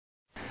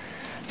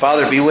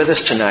Father, be with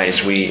us tonight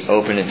as we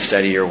open and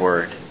study your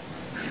word.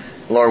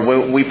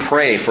 Lord, we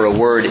pray for a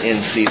word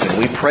in season.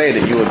 We pray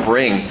that you would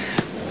bring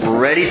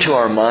ready to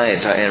our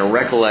minds and a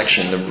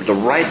recollection, the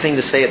right thing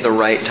to say at the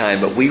right time.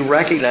 But we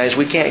recognize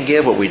we can't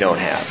give what we don't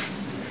have.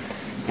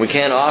 We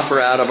can't offer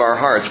out of our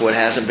hearts what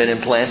hasn't been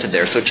implanted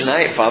there. So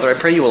tonight, Father, I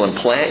pray you will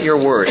implant your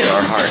word in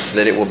our hearts,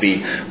 that it will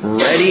be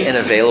ready and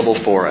available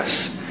for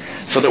us,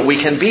 so that we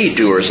can be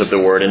doers of the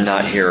word and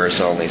not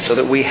hearers only, so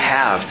that we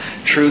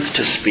have truth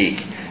to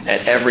speak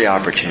at every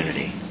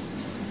opportunity.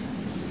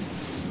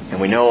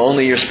 And we know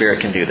only your Spirit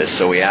can do this.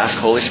 So we ask,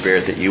 Holy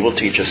Spirit, that you will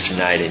teach us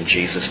tonight in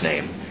Jesus'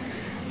 name.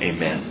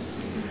 Amen.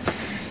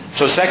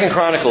 So 2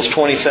 Chronicles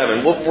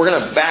 27. We're going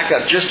to back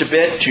up just a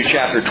bit to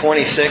chapter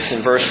 26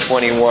 and verse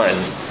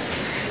 21.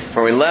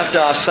 Where we left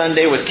off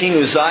Sunday with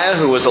King Uzziah,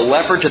 who was a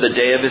leper to the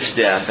day of his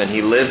death. And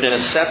he lived in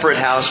a separate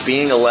house,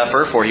 being a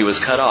leper, for he was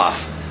cut off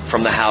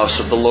from the house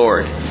of the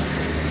Lord.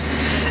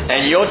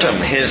 And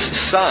Jotham, his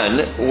son,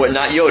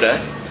 not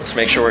Yoda, let's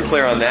make sure we're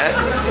clear on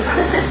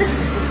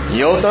that.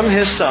 Jotham,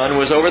 his son,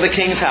 was over the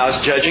king's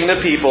house, judging the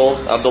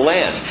people of the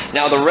land.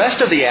 Now the rest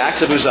of the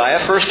acts of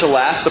Uzziah, first to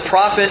last, the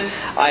prophet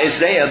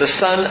Isaiah, the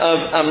son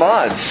of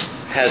Amoz,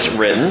 has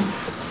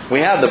written.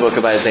 We have the book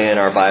of Isaiah in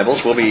our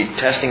Bibles. We'll be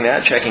testing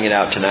that, checking it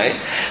out tonight.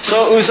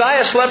 So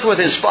Uzziah slept with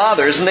his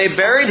fathers, and they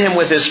buried him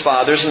with his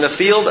fathers in the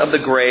field of the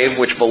grave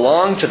which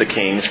belonged to the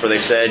kings, for they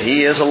said,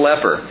 he is a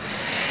leper.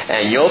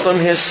 And Jotham,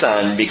 his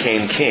son,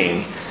 became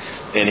king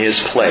in his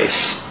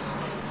place.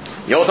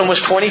 Jotham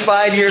was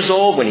 25 years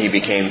old when he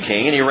became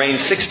king, and he reigned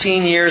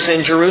 16 years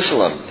in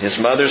Jerusalem. His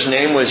mother's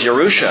name was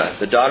Jerusha,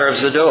 the daughter of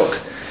Zadok.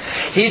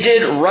 He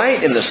did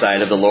right in the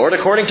sight of the Lord,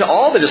 according to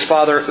all that his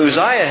father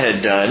Uzziah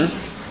had done.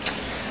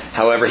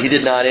 However, he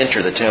did not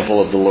enter the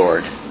temple of the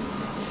Lord,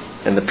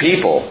 and the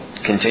people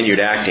continued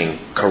acting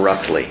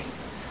corruptly.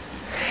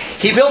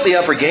 He built the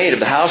upper gate of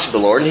the house of the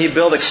Lord, and he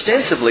built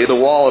extensively the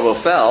wall of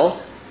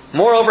Ophel.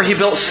 Moreover, he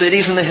built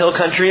cities in the hill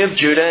country of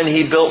Judah, and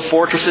he built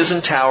fortresses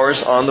and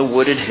towers on the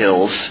wooded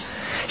hills.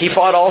 He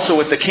fought also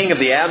with the king of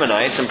the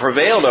Ammonites and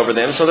prevailed over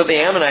them, so that the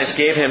Ammonites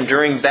gave him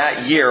during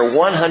that year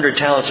 100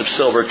 talents of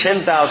silver,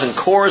 10,000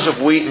 cores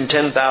of wheat, and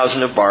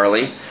 10,000 of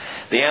barley.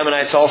 The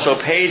Ammonites also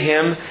paid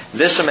him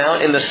this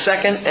amount in the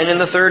second and in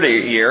the third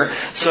year.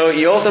 So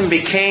Jotham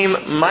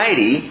became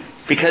mighty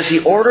because he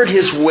ordered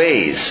his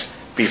ways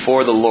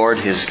before the Lord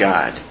his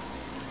God.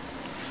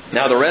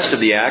 Now the rest of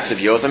the acts of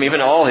Jotham,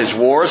 even all his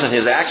wars and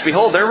his acts,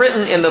 behold, they're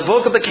written in the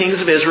book of the kings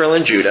of Israel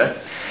and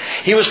Judah.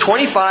 He was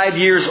 25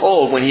 years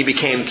old when he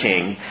became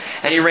king,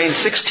 and he reigned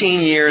 16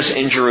 years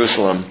in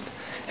Jerusalem.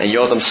 And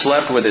Jotham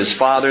slept with his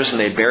fathers, and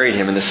they buried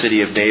him in the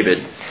city of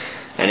David.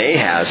 And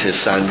Ahaz, his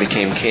son,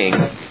 became king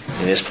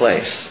in his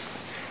place.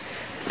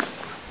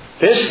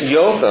 This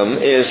Jotham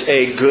is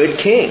a good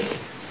king,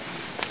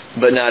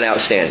 but not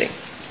outstanding.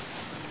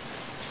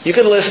 You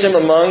can list him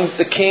among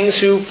the kings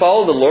who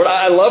followed the Lord.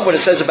 I love what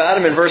it says about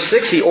him in verse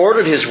 6. He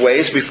ordered his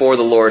ways before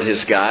the Lord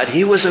his God.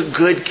 He was a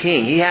good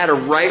king. He had a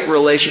right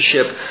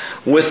relationship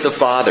with the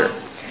Father.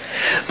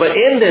 But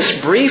in this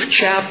brief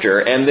chapter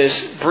and this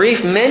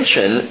brief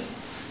mention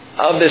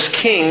of this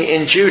king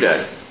in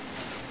Judah,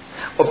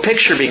 a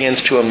picture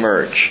begins to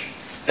emerge.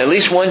 At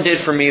least one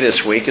did for me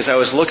this week as I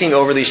was looking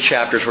over these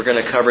chapters we're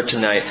going to cover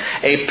tonight.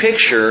 A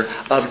picture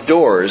of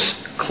doors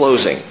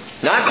closing.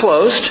 Not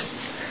closed,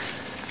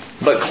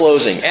 but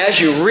closing. As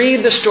you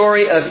read the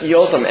story of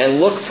Jotham and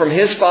look from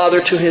his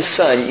father to his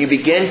son, you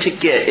begin to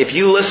get, if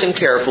you listen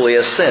carefully,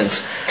 a sense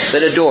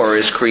that a door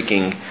is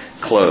creaking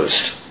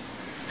closed.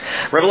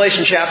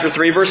 Revelation chapter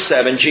 3, verse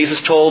 7, Jesus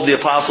told the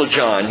Apostle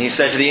John, he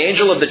said, to the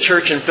angel of the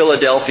church in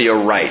Philadelphia,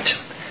 write,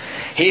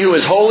 he who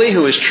is holy,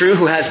 who is true,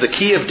 who has the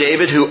key of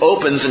David, who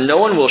opens and no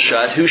one will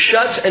shut, who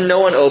shuts and no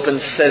one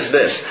opens, says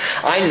this,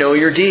 I know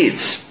your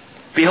deeds.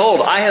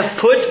 Behold, I have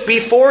put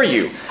before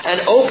you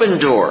an open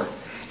door,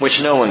 which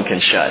no one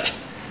can shut,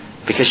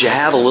 because you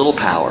have a little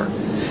power,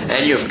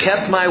 and you have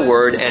kept my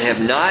word and have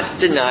not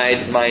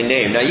denied my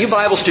name. Now, you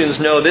Bible students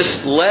know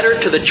this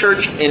letter to the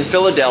church in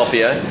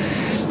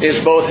Philadelphia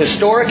is both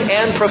historic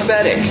and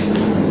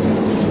prophetic.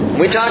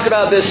 We talked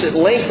about this at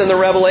length in the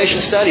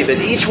Revelation study,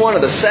 that each one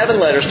of the 7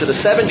 letters to the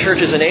 7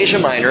 churches in Asia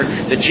Minor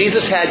that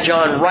Jesus had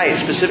John write,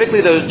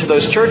 specifically to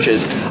those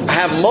churches,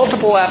 have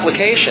multiple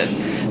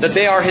application. That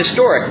they are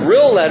historic,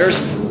 real letters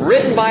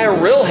written by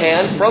a real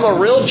hand from a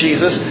real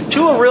Jesus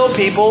to a real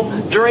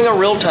people during a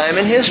real time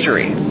in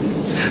history.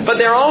 But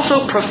they're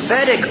also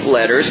prophetic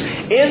letters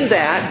in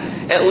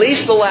that at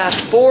least the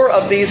last 4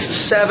 of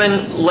these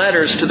 7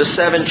 letters to the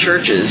 7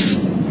 churches,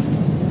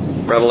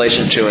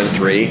 Revelation 2 and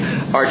 3,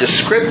 are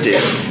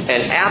descriptive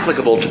and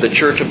applicable to the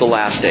church of the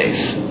last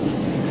days.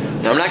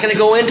 Now, I'm not going to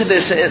go into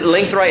this at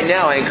length right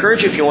now. I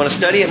encourage you, if you want to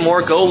study it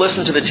more, go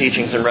listen to the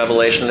teachings in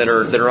Revelation that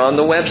are on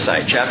the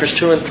website, chapters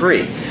 2 and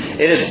 3.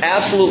 It is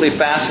absolutely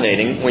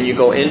fascinating when you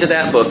go into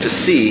that book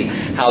to see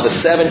how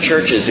the 7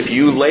 churches, if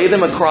you lay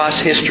them across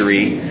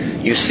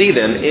history, you see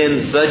them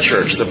in the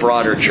church, the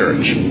broader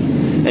church.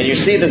 And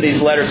you see that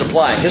these letters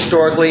apply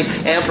historically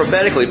and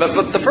prophetically.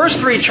 But the first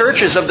three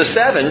churches of the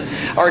seven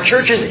are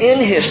churches in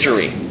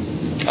history.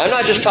 I'm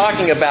not just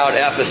talking about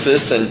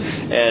Ephesus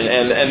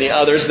and the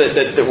others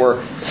that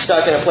were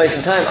stuck in a place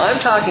in time. I'm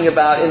talking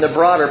about in the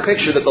broader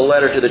picture that the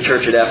letter to the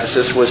church at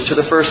Ephesus was to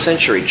the first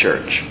century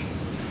church.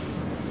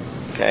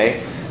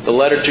 Okay? The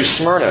letter to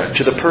Smyrna,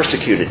 to the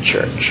persecuted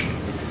church.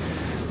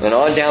 And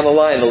on down the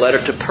line, the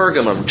letter to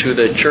Pergamum, to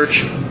the church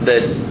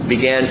that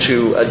began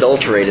to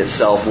adulterate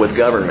itself with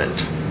government.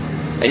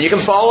 And you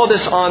can follow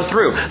this on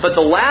through. But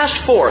the last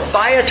four,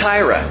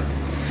 Thyatira.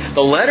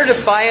 The letter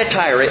to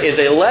Thyatira is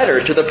a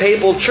letter to the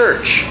papal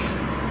church.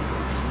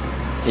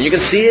 And you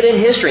can see it in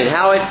history and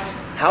how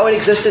it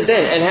existed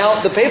then. And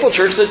how the papal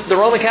church, the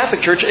Roman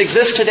Catholic Church,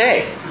 exists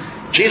today.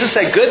 Jesus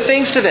said good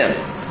things to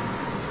them.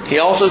 He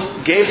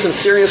also gave some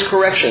serious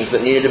corrections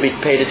that needed to be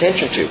paid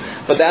attention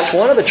to. But that's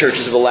one of the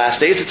churches of the last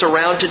days that's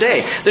around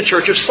today. The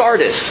church of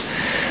Sardis,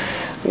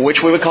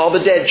 which we would call the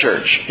dead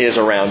church, is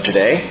around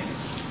today.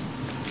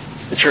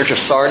 The church of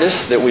Sardis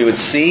that we would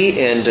see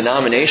in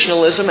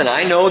denominationalism. And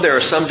I know there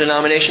are some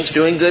denominations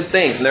doing good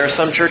things. And there are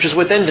some churches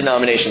within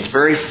denominations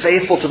very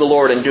faithful to the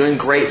Lord and doing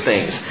great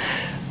things.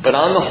 But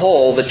on the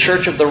whole, the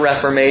church of the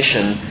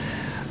Reformation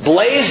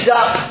blazed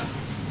up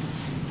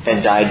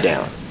and died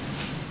down.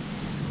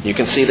 You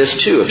can see this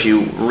too if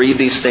you read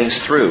these things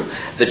through.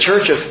 The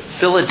church of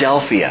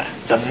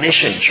Philadelphia, the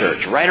mission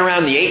church, right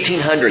around the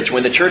 1800s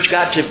when the church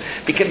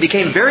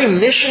became very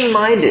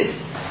mission-minded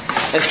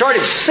and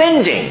started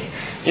sending.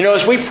 You know,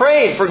 as we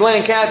prayed for Glenn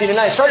and Kathy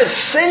tonight, started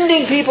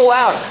sending people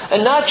out.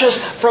 And not just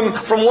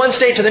from one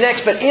state to the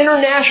next, but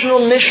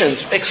international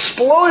missions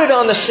exploded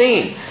on the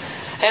scene.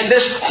 And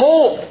this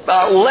whole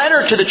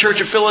letter to the church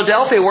of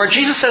Philadelphia where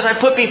Jesus says, I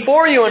put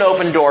before you an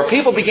open door.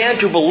 People began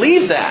to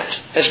believe that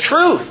as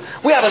truth.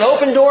 We have an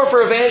open door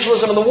for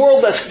evangelism in the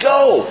world. Let's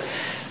go.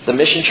 The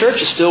mission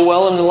church is still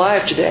well and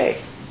alive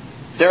today.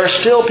 There are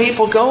still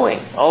people going,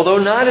 although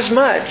not as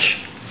much.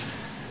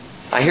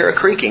 I hear a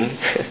creaking.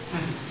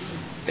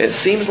 It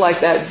seems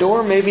like that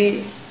door may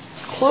be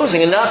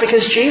closing, and not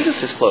because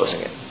Jesus is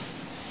closing it.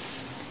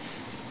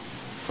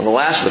 And the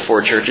last of the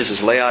four churches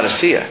is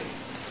Laodicea.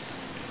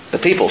 The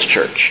people's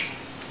church.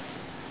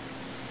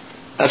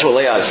 That's what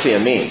Laodicea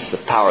means, the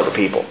power of the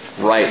people,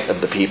 right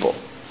of the people.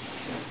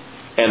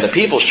 And the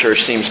people's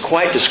church seems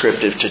quite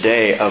descriptive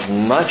today of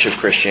much of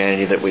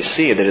Christianity that we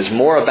see that is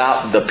more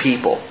about the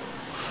people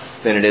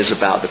than it is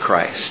about the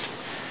Christ.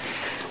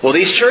 Well,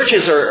 these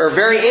churches are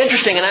very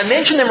interesting, and I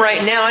mention them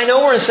right now. I know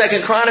we're in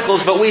 2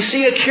 Chronicles, but we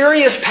see a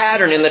curious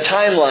pattern in the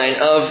timeline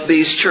of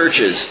these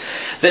churches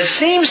that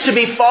seems to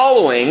be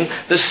following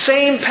the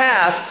same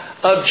path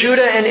of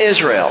Judah and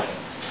Israel.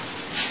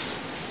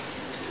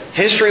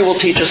 History will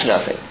teach us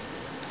nothing.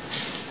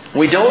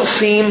 We don't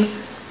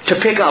seem to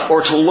pick up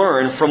or to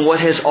learn from what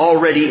has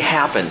already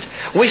happened.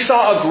 We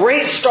saw a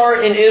great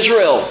start in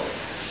Israel,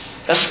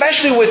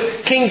 especially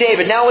with King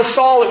David. Now with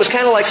Saul, it was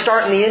kind of like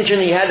starting the engine.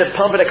 You had to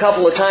pump it a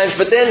couple of times.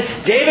 But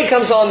then David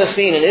comes on the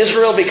scene and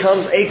Israel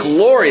becomes a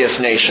glorious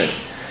nation.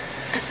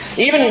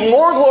 Even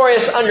more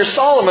glorious under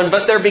Solomon,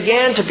 but there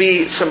began to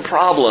be some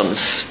problems.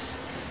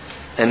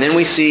 And then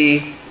we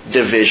see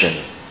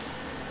division.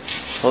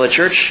 Well, the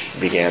church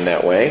began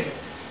that way.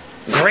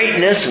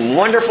 Greatness and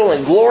wonderful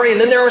and glory,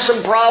 and then there were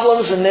some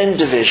problems and then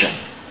division.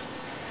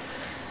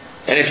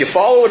 And if you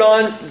follow it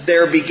on,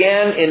 there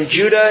began in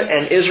Judah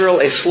and Israel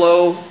a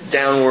slow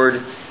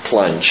downward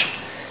plunge.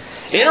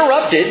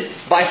 Interrupted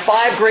by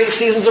 5 great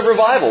seasons of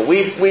revival.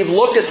 We've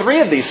looked at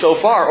 3 of these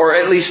so far, or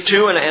at least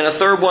 2 and a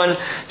third one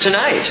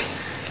tonight.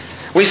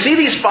 We see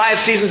these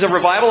 5 seasons of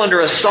revival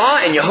under Asa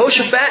and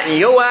Jehoshaphat and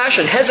Joash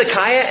and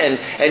Hezekiah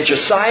and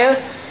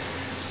Josiah.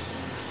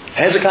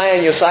 Hezekiah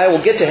and Josiah,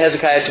 we'll get to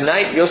Hezekiah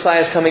tonight.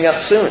 Josiah is coming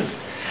up soon.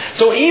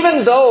 So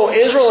even though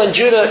Israel and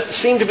Judah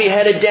seem to be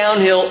headed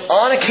downhill,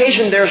 on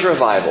occasion there's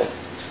revival.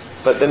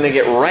 But then they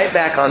get right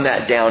back on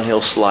that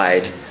downhill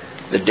slide,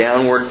 the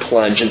downward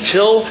plunge,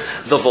 until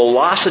the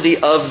velocity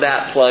of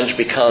that plunge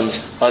becomes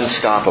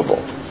unstoppable.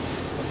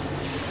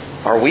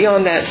 Are we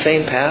on that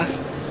same path?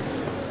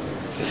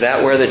 Is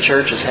that where the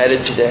church is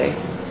headed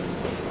today?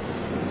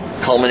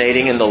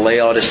 Culminating in the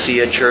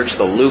Laodicea church,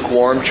 the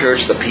lukewarm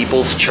church, the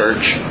people's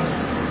church.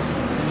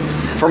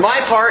 For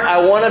my part,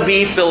 I want to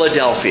be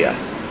Philadelphia.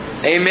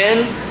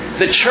 Amen?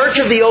 The church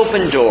of the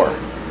open door.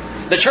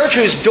 The church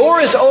whose door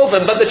is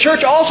open, but the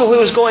church also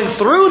who is going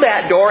through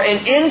that door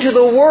and into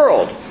the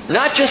world.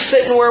 Not just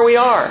sitting where we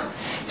are.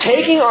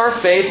 Taking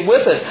our faith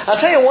with us. I'll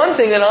tell you one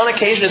thing that on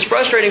occasion is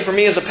frustrating for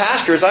me as a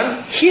pastor is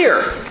I'm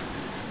here.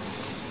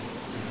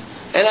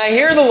 And I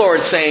hear the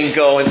Lord saying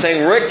go and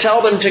saying, Rick,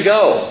 tell them to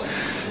go.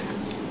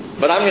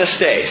 But I'm going to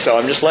stay, so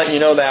I'm just letting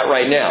you know that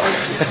right now.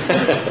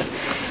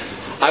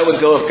 I would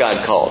go if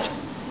God called.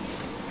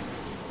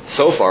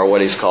 So far,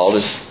 what He's called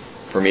is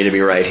for me to be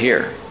right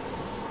here.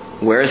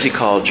 Where has He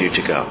called you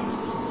to go?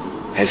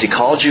 Has He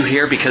called you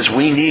here? Because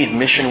we need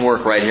mission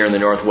work right here in the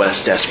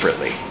Northwest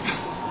desperately.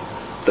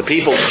 The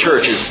People's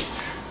Church is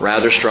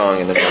rather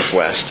strong in the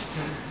Northwest.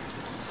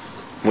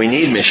 We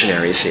need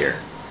missionaries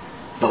here.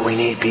 but we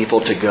need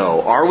people to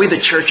go. Are we the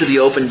church of the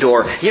open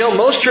door? You know,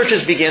 most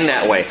churches begin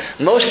that way.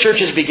 Most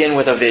churches begin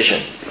with a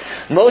vision.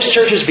 Most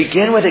churches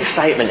begin with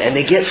excitement, and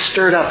they get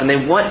stirred up, and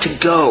they want to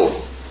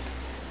go.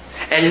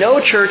 And no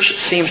church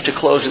seems to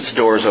close its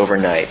doors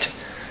overnight.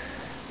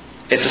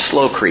 It's a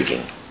slow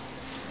creaking.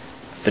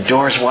 The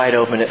door's wide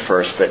open at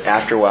first, but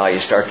after a while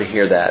you start to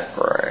hear that.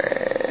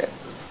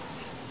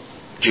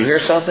 Did you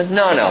hear something?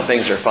 No,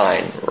 things are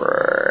fine.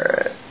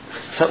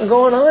 Something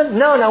going on?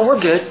 No, we're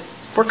good.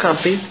 We're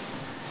comfy.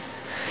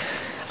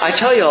 I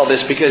tell you all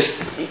this because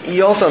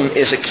Jotham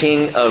is a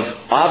king of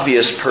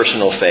obvious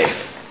personal faith.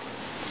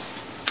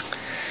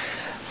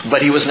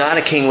 But he was not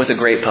a king with a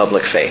great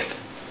public faith.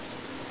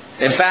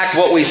 In fact,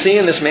 what we see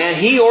in this man,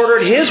 he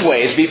ordered his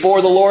ways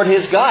before the Lord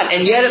his God.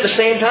 And yet at the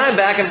same time,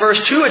 back in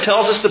verse 2, it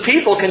tells us the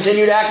people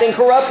continued acting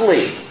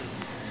corruptly.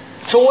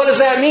 So what does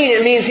that mean?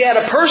 It means he had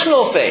a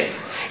personal faith.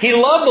 He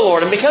loved the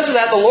Lord. And because of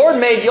that, the Lord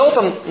made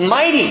Jotham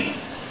mighty.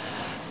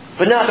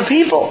 But not the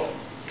people.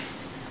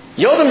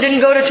 Jotham didn't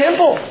go to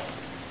temple.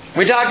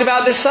 We talked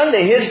about this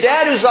Sunday. His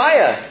dad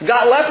Uzziah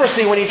got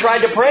leprosy when he tried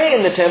to pray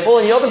in the temple.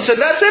 And Jotham said,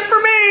 that's it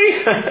for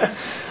me.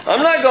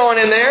 I'm not going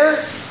in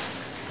there.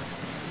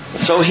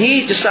 So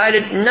he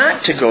decided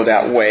not to go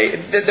that way.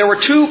 There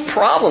were two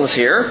problems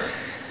here.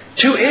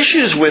 Two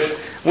issues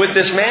with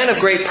this man of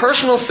great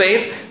personal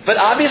faith, but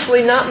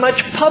obviously not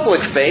much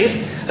public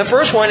faith. The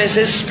first one is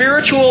his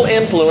spiritual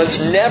influence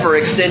never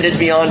extended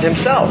beyond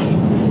himself.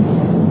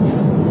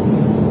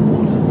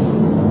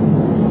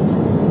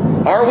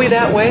 Are we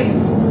that way?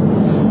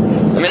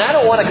 I mean, I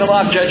don't want to come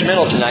off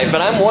judgmental tonight,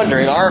 but I'm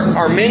wondering,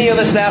 are many of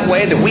us that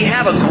way? That we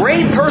have a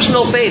great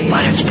personal faith,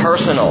 but it's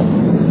personal.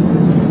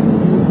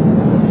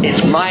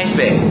 It's my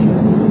faith.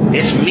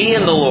 It's me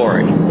and the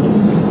Lord.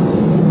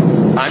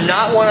 I'm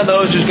not one of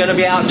those who's going to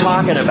be out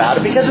talking about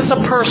it because it's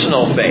a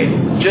personal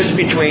faith, just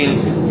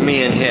between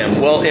me and Him.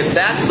 Well, if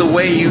that's the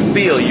way you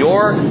feel,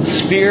 your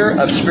sphere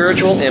of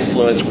spiritual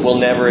influence will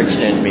never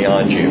extend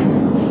beyond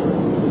you.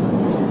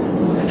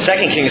 2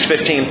 Kings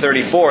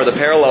 15:34, the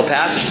parallel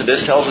passage to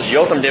this, tells us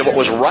Jotham did what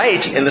was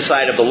right in the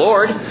sight of the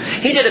Lord.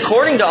 He did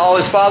according to all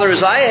his father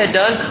Uzziah had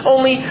done,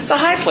 only the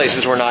high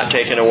places were not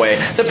taken away.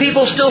 The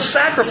people still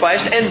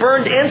sacrificed and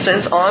burned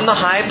incense on the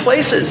high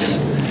places.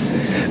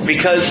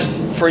 Because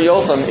for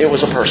Jotham, it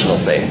was a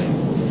personal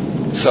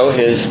faith. So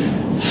his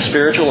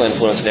spiritual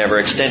influence never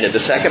extended. The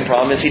second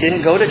problem is he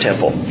didn't go to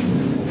temple.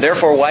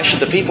 Therefore, why should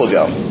the people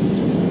go?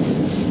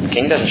 The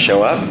king doesn't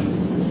show up.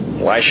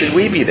 Why should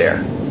we be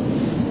there?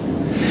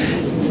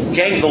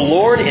 Gang, the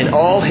Lord in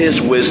all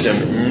His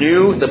wisdom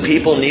knew the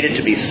people needed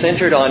to be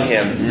centered on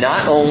Him,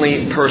 not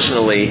only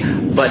personally,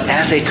 but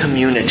as a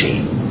community,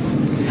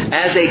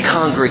 as a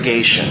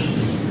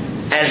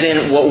congregation, as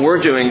in what we're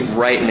doing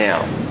right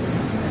now.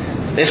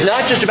 It's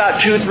not just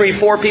about 2, 3,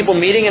 4 people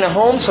meeting in a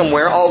home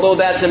somewhere, although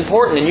that's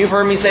important, and you've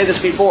heard me say this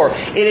before.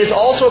 It is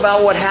also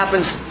about what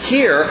happens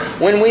here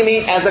when we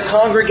meet as a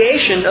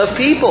congregation of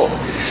people.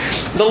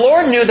 The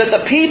Lord knew that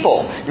the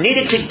people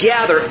needed to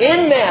gather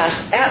en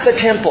masse at the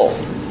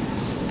temple.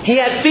 He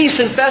had feasts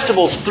and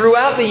festivals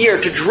throughout the year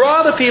to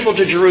draw the people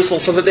to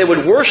Jerusalem so that they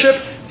would worship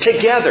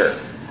together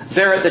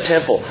there at the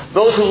temple.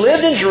 Those who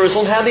lived in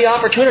Jerusalem had the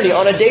opportunity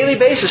on a daily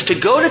basis to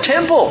go to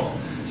temple,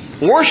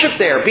 worship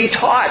there, be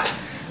taught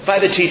by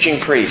the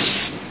teaching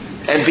priests,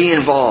 and be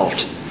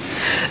involved.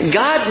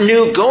 God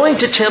knew going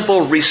to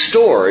temple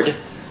restored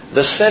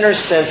the sinner's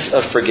sense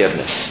of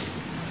forgiveness.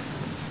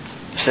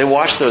 As they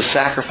watched those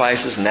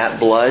sacrifices and that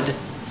blood,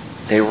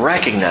 they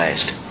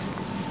recognized,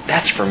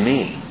 that's for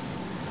me.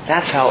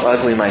 That's how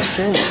ugly my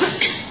sin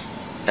is.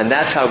 And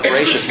that's how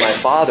gracious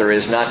my Father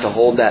is not to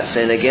hold that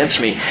sin against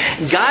me.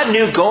 God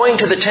knew going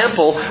to the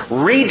temple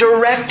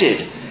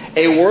redirected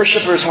a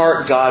worshiper's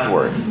heart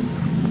Godward.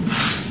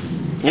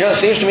 You know, it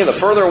seems to me the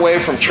further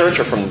away from church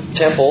or from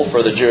temple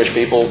for the Jewish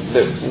people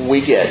that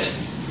we get,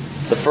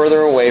 the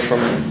further away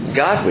from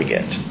God we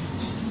get.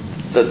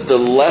 The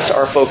less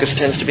our focus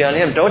tends to be on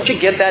Him. Don't you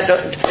get that?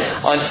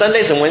 On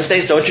Sundays and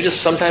Wednesdays, don't you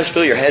just sometimes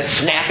feel your head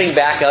snapping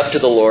back up to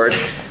the Lord?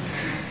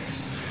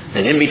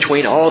 And in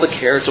between, all the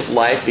cares of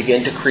life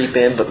begin to creep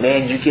in. But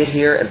man, you get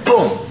here and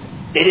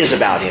boom, it is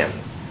about Him.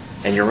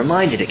 And you're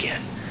reminded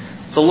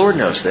again. The Lord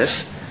knows this.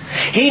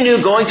 He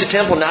knew going to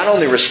temple not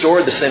only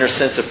restored the sinner's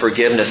sense of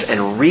forgiveness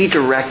and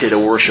redirected a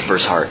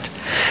worshiper's heart,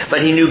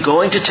 but He knew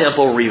going to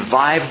temple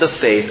revived the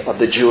faith of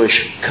the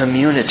Jewish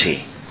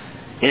community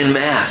en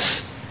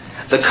masse.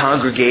 The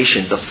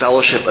congregation, the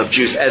fellowship of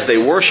Jews, as they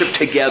worship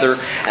together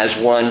as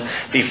one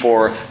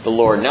before the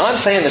Lord. Now I'm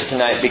saying this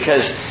tonight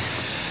because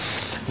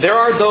there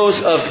are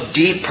those of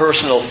deep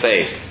personal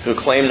faith who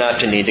claim not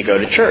to need to go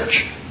to church.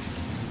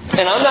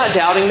 And I'm not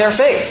doubting their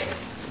faith.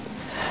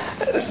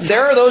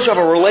 There are those who have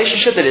a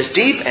relationship that is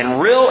deep and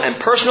real and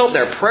personal.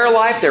 Their prayer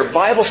life, their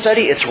Bible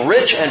study, it's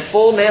rich and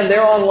full. Man,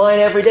 they're online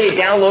every day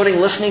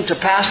downloading, listening to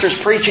pastors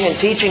preaching and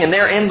teaching, and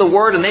they're in the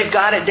Word and they've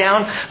got it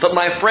down. But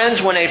my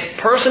friends, when a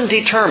person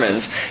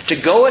determines to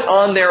go it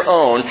on their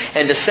own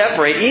and to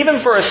separate,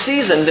 even for a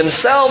season,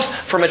 themselves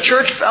from a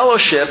church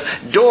fellowship,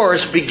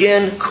 doors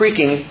begin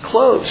creaking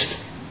closed.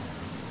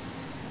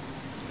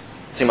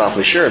 Seem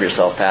awfully sure of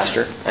yourself,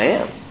 Pastor. I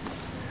am.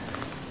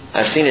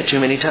 I've seen it too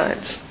many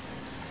times.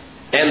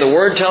 And the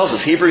Word tells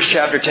us, Hebrews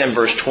chapter 10,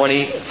 verse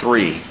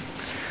 23,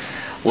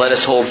 let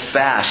us hold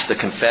fast the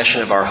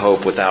confession of our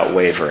hope without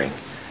wavering.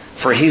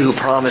 For he who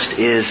promised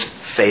is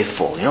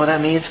faithful. You know what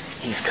that means?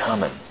 He's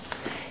coming.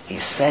 He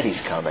said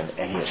he's coming,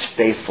 and he is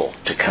faithful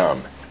to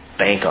come.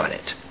 Bank on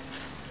it.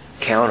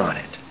 Count on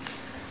it.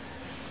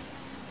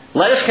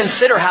 Let us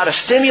consider how to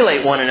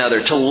stimulate one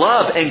another to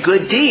love and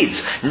good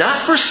deeds,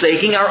 not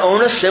forsaking our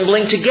own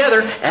assembling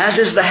together, as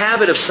is the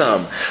habit of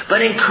some,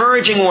 but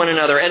encouraging one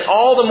another, and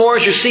all the more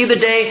as you see the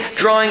day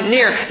drawing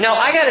near. Now,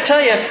 I got to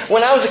tell you,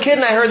 when I was a kid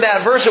and I heard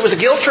that verse, it was a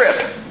guilt trip.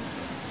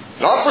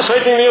 Not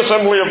forsaking the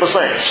assembly of the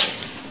saints.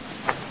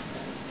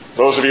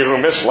 Those of you who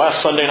missed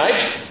last Sunday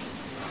night,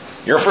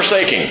 you're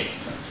forsaking.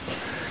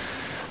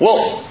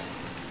 Well,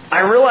 I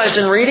realized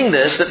in reading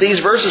this that these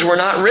verses were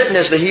not written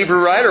as the Hebrew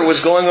writer was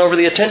going over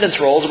the attendance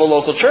rolls of a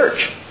local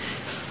church.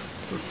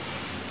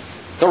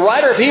 The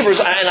writer of Hebrews,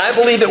 and I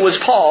believe it was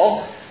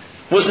Paul,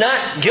 was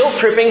not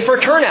guilt-tripping for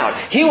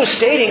turnout. He was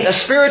stating a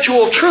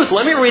spiritual truth.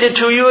 Let me read it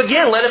to you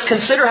again. Let us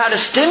consider how to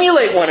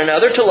stimulate one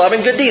another to love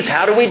and good deeds.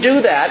 How do we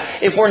do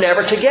that if we're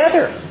never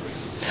together?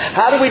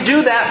 How do we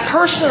do that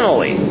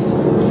personally?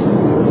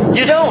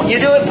 You don't. You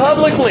do it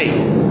publicly.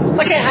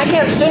 I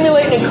can't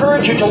stimulate and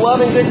encourage you to love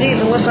and good deeds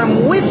unless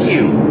I'm with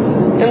you.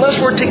 Unless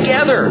we're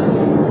together.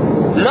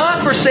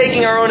 Not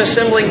forsaking our own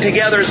assembling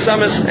together as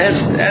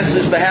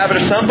is the habit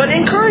of some, but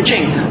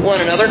encouraging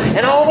one another.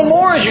 And all the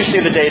more as you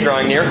see the day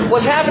drawing near.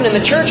 What's happened in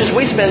the church is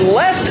we spend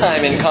less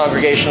time in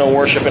congregational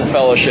worship and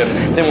fellowship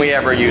than we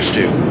ever used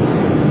to.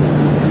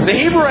 The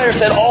Hebrew writer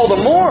said all the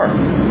more.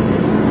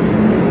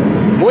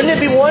 Wouldn't it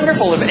be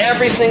wonderful if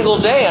every single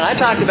day, and I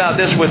talked about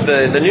this with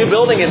the new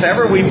building, if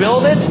ever we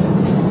build it,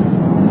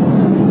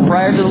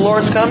 prior to the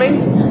Lord's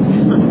coming,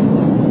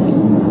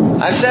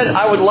 I said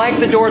I would like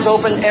the doors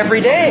open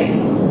every day.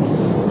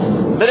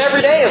 That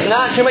every day is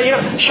not too much. You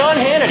know, Sean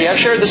Hannity, I've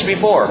shared this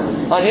before,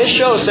 on his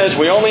show says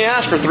we only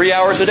ask for 3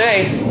 hours a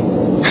day.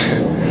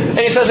 And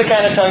he says it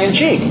kind of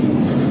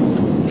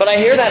tongue-in-cheek. But I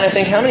hear that and I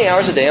think, how many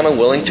hours a day am I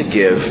willing to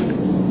give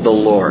the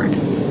Lord?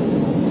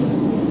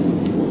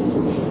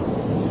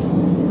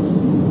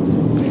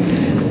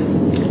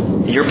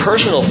 Your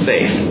personal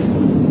faith,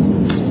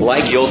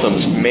 like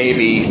Yotham's, may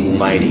be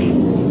mighty.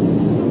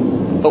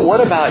 But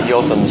what about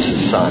Yotham's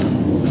son?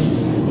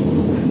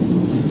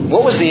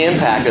 What was the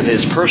impact of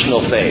his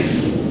personal faith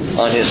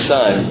on his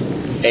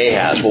son,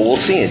 Ahaz? Well, we'll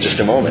see in just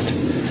a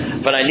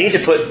moment. But I need to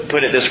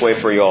put it this way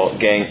for you all,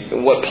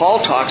 gang. What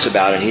Paul talks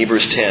about in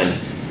Hebrews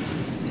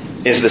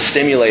 10 is the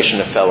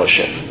stimulation of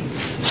fellowship.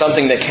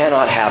 Something that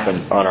cannot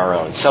happen on our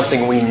own.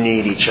 Something we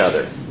need each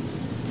other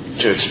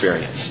to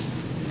experience.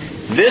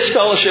 This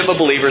fellowship of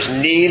believers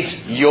needs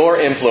your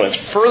influence.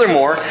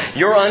 Furthermore,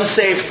 your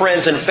unsaved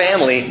friends and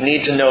family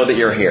need to know that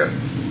you're here.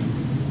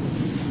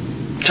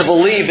 To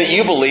believe that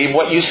you believe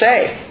what you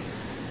say.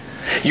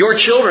 Your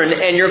children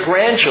and your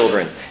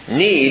grandchildren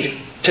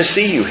need to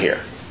see you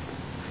here.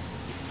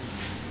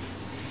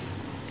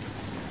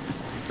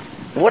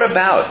 What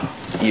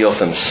about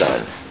Yotham's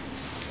son?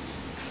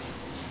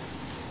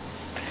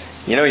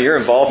 You know, your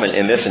involvement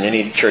in this in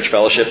any church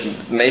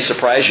fellowship may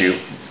surprise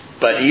you.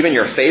 But even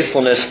your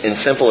faithfulness in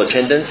simple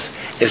attendance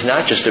is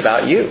not just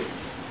about you.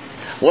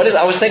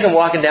 I was thinking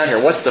walking down here,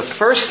 what's the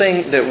first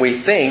thing that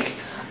we think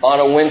on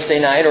a Wednesday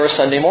night or a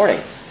Sunday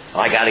morning?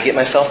 I got to get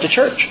myself to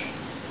church.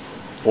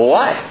 Well,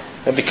 why?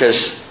 Because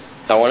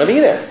I want to be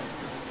there.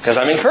 Because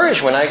I'm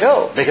encouraged when I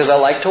go. Because I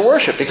like to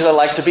worship. Because I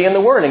like to be in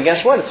the Word. And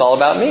guess what? It's all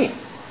about me.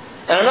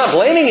 And I'm not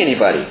blaming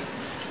anybody.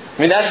 I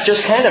mean, that's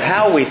just kind of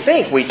how we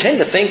think. We tend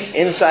to think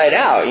inside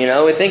out, you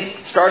know. We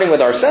think starting with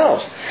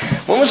ourselves.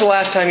 When was the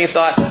last time you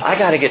thought, I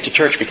got to get to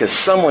church because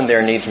someone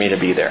there needs me to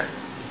be there?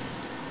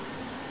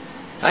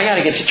 I got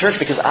to get to church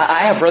because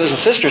I have brothers and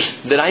sisters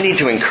that I need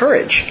to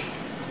encourage.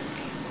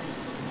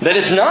 That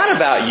it's not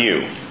about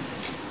you.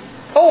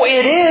 Oh,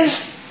 it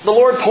is. The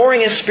Lord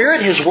pouring His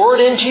Spirit, His Word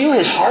into you,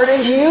 His heart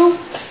into you,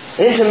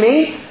 into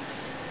me.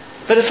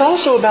 But it's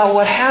also about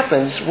what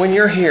happens when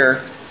you're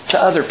here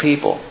to other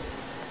people.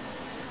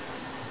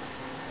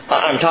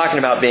 I'm talking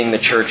about being the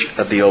church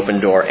of the open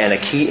door. And a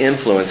key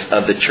influence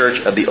of the church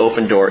of the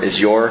open door is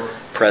your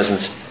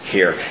presence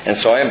here. And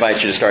so I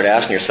invite you to start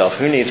asking yourself,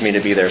 who needs me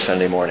to be there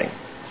Sunday morning?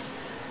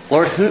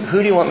 Lord,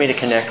 who do you want me to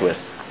connect with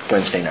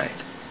Wednesday night?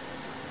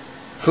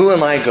 Who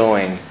am I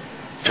going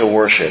to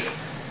worship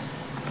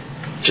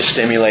to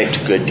stimulate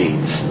to good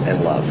deeds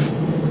and love?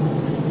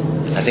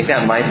 I think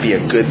that might be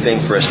a good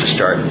thing for us to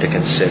start to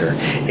consider.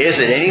 Is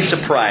it any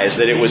surprise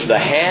that it was the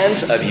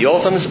hands of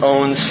Yotham's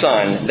own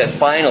son that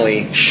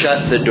finally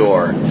shut the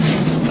door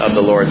of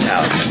the Lord's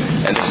house?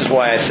 And this is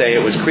why I say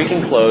it was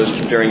creaking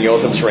closed during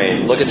Yotham's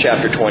reign. Look at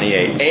chapter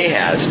 28.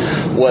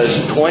 Ahaz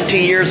was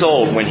 20 years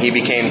old when he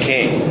became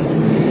king.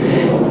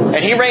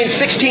 And he reigned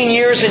 16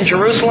 years in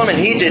Jerusalem, and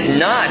he did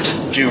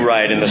not do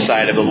right in the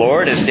sight of the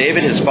Lord, as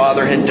David his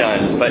father had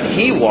done. But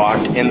he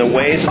walked in the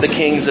ways of the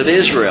kings of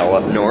Israel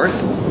up north,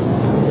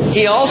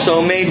 He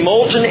also made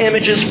molten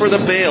images for the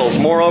Baals.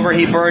 Moreover,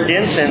 he burned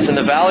incense in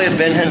the valley of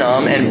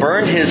Ben-Hinnom and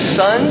burned his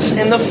sons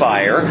in the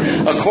fire,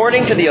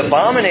 according to the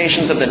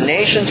abominations of the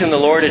nations whom the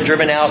Lord had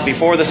driven out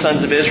before the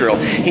sons of Israel.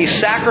 He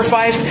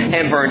sacrificed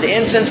and burned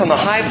incense on the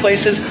high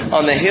places,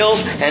 on the hills,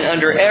 and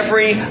under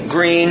every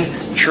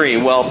green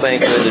tree. Well,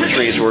 thankfully the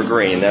trees were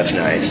green. That's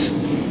nice.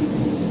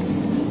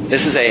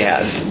 This is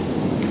Ahaz.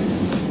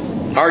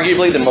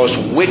 Arguably the most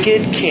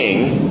wicked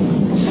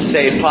king,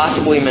 save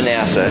possibly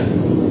Manasseh,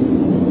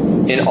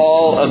 in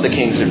all of the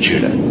kings of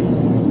Judah.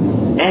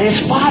 And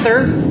his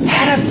father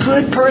had a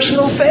good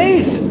personal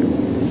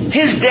faith.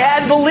 His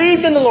dad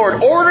believed in the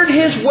Lord, ordered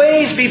his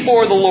ways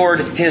before the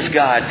Lord his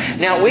God.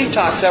 Now, we've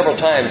talked several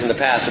times in the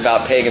past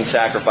about pagan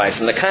sacrifice,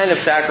 and the kind of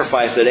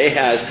sacrifice that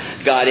Ahaz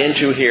got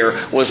into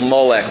here was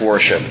Molech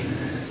worship.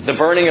 The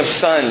burning of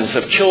sons,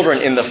 of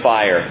children in the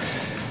fire.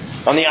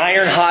 On the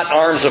iron-hot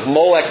arms of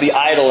Molech the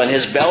idol, and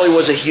his belly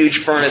was a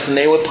huge furnace, and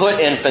they would put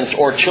infants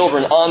or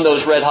children on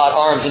those red-hot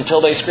arms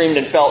until they screamed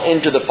and fell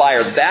into the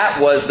fire. That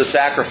was the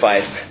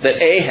sacrifice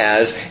that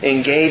Ahaz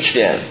engaged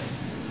in.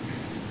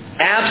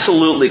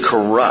 Absolutely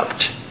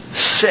corrupt,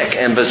 sick,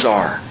 and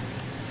bizarre.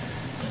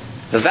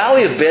 The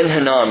valley of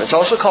Ben-Hinnom, it's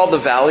also called the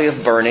valley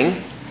of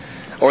burning,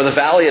 or the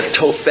valley of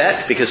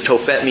Tophet, because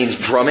Tophet means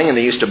drumming, and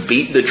they used to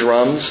beat the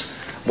drums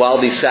while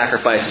these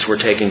sacrifices were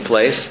taking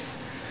place.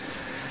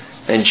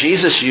 And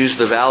Jesus used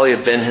the valley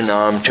of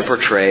Ben-Hinnom to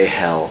portray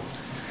hell.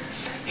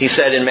 He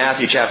said in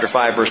Matthew chapter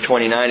 5, verse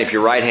 29, if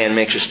your right hand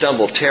makes you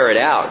stumble, tear it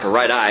out, your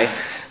right eye,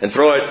 and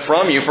throw it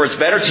from you. For it's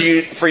better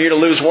for you to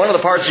lose one of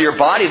the parts of your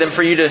body than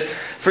for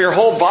your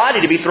whole body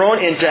to be thrown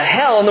into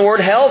hell. And the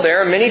word hell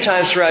there, many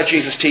times throughout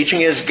Jesus'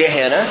 teaching, is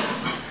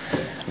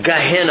Gehenna.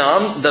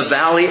 Gehinnom, the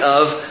valley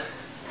of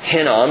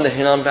Hinnom. The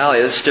Hinnom Valley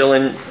is still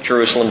in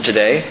Jerusalem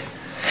today.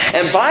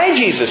 And by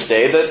Jesus'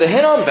 day, the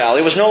Hinnom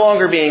Valley was no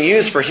longer being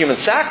used for human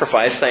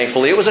sacrifice,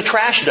 thankfully. It was a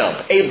trash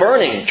dump, a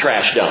burning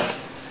trash dump.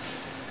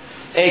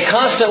 A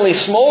constantly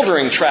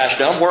smoldering trash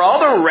dump where all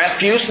the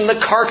refuse and the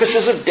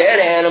carcasses of dead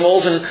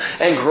animals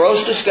and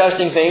gross,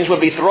 disgusting things would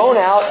be thrown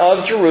out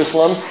of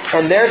Jerusalem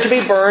and there to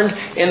be burned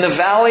in the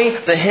valley,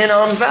 the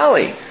Hinnom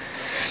Valley.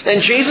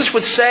 And Jesus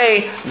would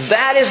say,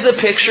 that is the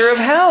picture of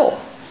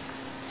hell.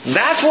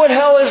 That's what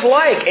hell is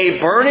like, a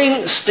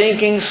burning,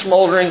 stinking,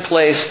 smoldering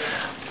place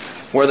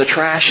where the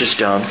trash is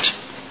dumped.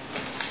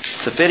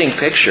 It's a fitting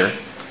picture.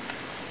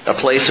 A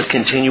place of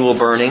continual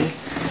burning.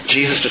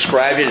 Jesus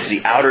described it as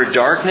the outer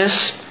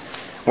darkness,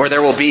 where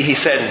there will be, he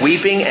said,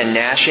 weeping and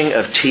gnashing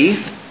of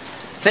teeth.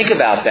 Think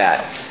about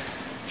that.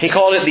 He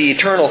called it the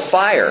eternal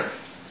fire,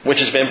 which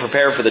has been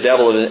prepared for the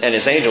devil and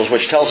his angels,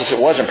 which tells us it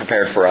wasn't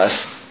prepared for us.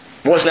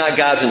 It was not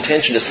God's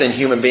intention to send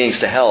human beings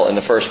to hell in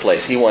the first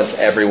place. He wants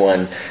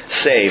everyone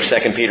saved.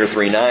 2 Peter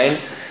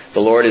 3:9. The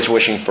Lord is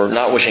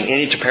not wishing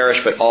any to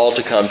perish, but all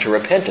to come to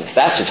repentance.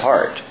 That's His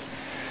heart.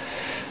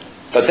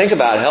 But think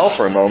about hell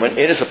for a moment.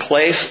 It is a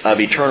place of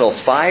eternal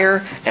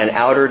fire and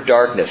outer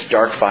darkness,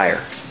 dark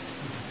fire.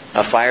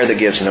 A fire that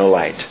gives no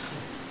light.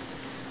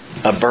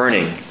 A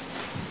burning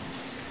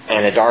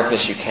and a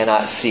darkness you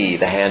cannot see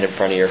the hand in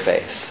front of your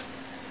face.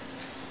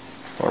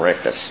 Well,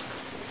 Rick, that's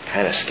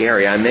kind of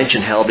scary. I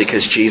mention hell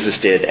because Jesus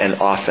did, and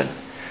often.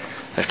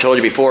 I've told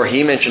you before,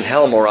 He mentioned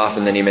hell more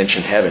often than He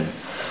mentioned heaven.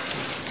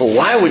 Well,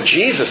 why would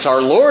Jesus,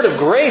 our Lord of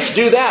grace,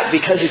 do that?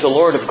 Because He's a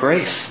Lord of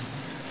grace.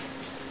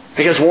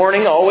 Because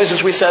warning always,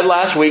 as we said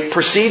last week,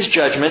 precedes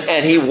judgment,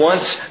 and He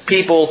wants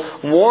people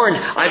warned.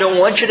 I don't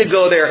want you to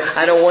go there.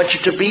 I don't want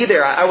you to be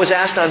there. I was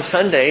asked on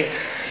Sunday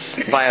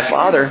by a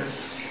father,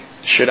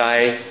 should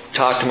I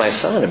talk to my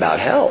son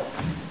about hell?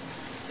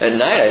 At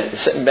night, I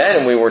sat in bed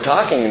and we were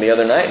talking the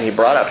other night, and he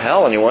brought up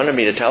hell, and he wanted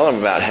me to tell him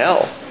about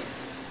hell.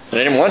 And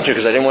I didn't want to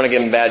because I didn't want to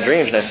give him bad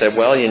dreams. And I said,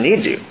 well, you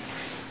need to.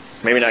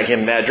 Maybe not give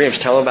him bad dreams.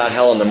 Tell him about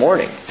hell in the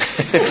morning.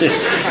 Maybe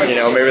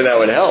that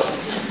would help.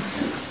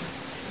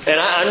 And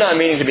I'm not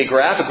meaning to be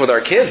graphic with our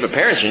kids, but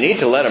parents, you need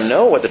to let them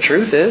know what the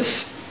truth is.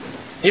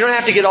 You don't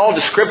have to get all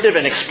descriptive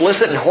and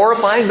explicit and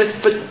horrifying, but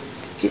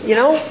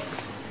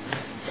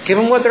give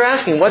them what they're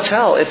asking. What's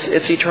hell?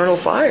 It's eternal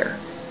fire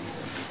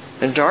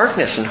and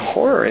darkness and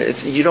horror.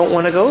 You don't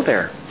want to go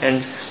there.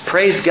 And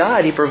praise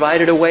God, He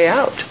provided a way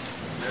out.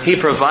 He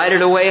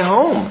provided a way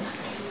home.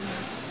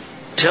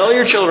 Tell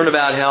your children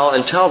about hell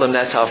and tell them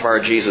that's how far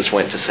Jesus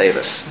went to save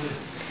us.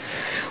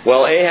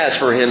 Well, Ahaz,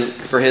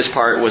 for his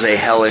part, was a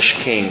hellish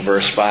king,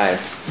 verse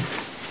 5.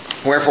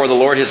 Wherefore the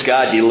Lord his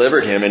God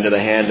delivered him into the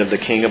hand of the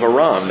king of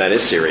Aram, that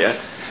is Syria.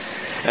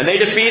 And they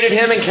defeated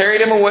him and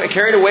carried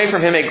away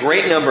from him a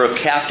great number of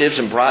captives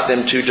and brought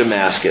them to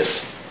Damascus.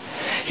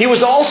 He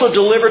was also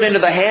delivered into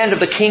the hand of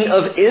the king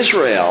of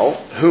Israel,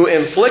 who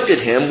inflicted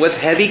him with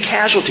heavy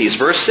casualties.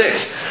 Verse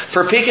 6.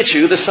 For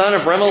Pikachu, the son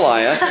of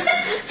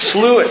Remaliah,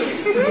 slew it.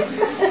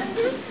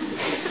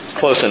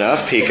 Close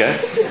enough,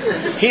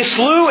 Pika. He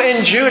slew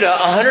in Judah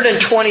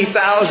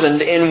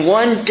 120,000 in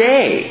one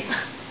day.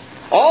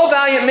 All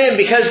valiant men,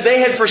 because they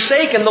had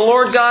forsaken the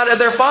Lord God of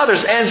their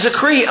fathers. And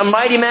Zachri, a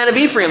mighty man of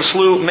Ephraim,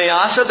 slew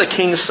Maasah, the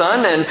king's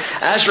son, and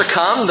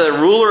Azrikam, the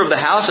ruler of the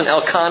house, and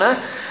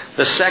Elkanah,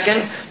 the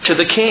second to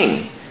the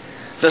king.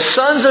 The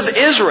sons of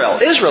Israel,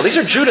 these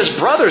are Judah's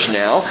brothers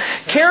now,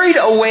 carried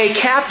away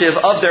captive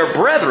of their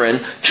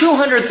brethren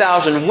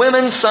 200,000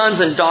 women, sons,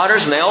 and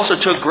daughters, and they also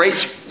took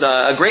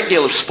a great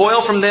deal of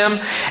spoil from them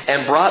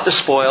and brought the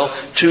spoil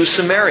to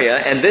Samaria.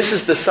 And this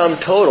is the sum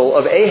total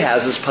of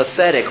Ahaz's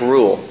pathetic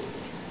rule.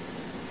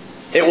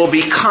 It will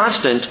be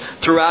constant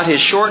throughout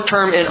his short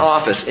term in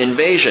office: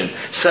 invasion,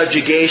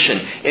 subjugation,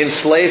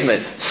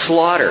 enslavement,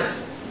 slaughter.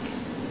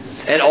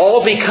 And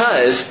all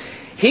because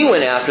he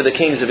went after the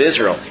kings of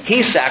Israel.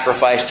 He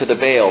sacrificed to the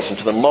Baals and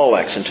to the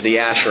Molechs and to the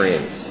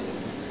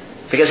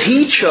Asherim. Because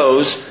he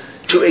chose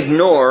to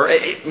ignore,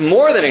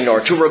 more than ignore,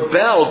 to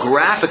rebel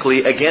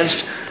graphically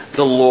against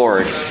the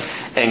Lord.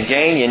 And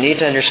gang, you need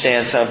to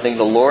understand something.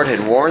 The Lord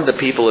had warned the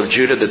people of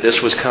Judah that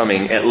this was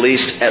coming at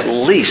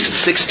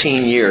least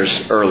 16 years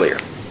earlier.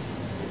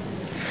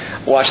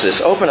 Watch this.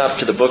 Open up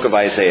to the book of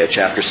Isaiah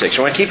chapter 6.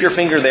 You want to keep your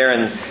finger there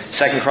in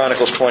 2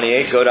 Chronicles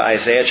 28. Go to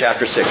Isaiah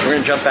chapter 6. We're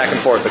going to jump back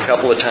and forth a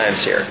couple of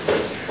times here.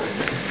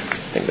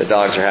 I think the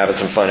dogs are having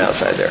some fun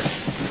outside there.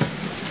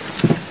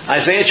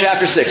 Isaiah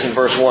chapter 6 and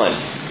verse 1.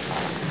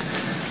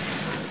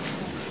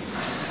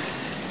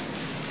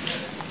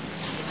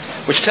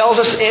 Which tells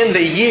us, in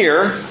the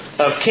year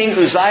of King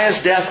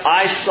Uzziah's death,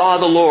 I saw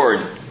the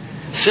Lord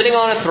sitting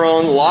on a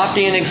throne,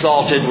 lofty and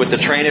exalted, with the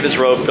train of his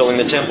robe filling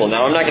the temple.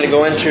 Now, I'm not going to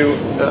go into,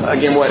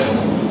 again,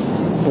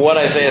 what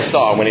Isaiah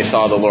saw when he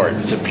saw the Lord.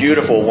 It's a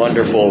beautiful,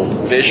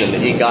 wonderful vision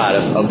that he got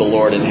of the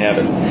Lord in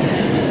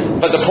heaven.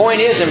 But the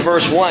point is, in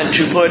verse 1,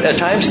 to put a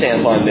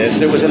timestamp on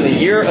this, it was in the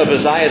year of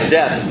Uzziah's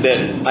death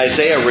that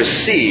Isaiah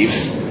receives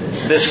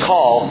this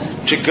call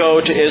to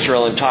go to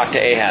Israel and talk to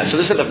Ahaz. So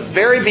this is at the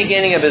very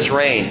beginning of his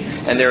reign,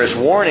 and there is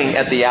warning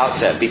at the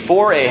outset.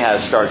 Before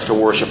Ahaz starts to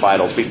worship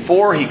idols,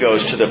 before he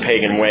goes to the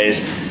pagan ways,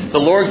 the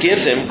Lord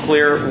gives him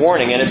clear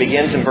warning, and it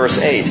begins in verse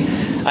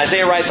 8.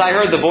 Isaiah writes, I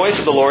heard the voice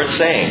of the Lord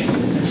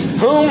saying,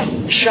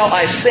 whom shall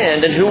I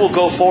send, and who will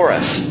go for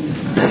us?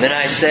 And then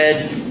I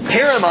said,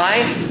 here am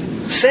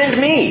I, send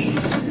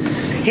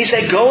me. He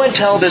said, go and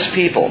tell this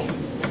people,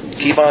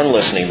 keep on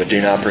listening, but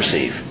do not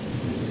perceive.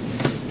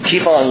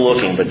 Keep on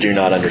looking, but do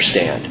not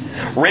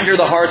understand. Render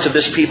the hearts of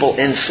this people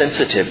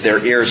insensitive,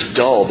 their ears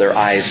dull, their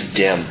eyes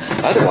dim.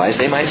 Otherwise,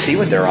 they might see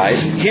with their eyes,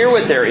 hear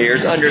with their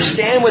ears,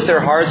 understand with their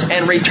hearts,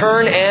 and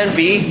return and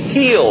be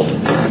healed.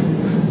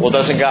 Well,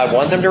 doesn't God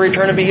want them to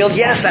return and be healed?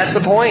 Yes, that's the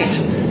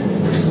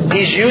point.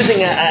 He's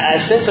using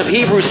a sense of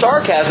Hebrew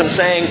sarcasm,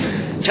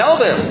 saying, tell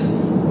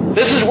them,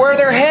 this is where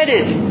they're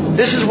headed.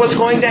 This is what's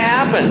going to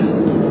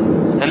happen.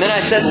 And then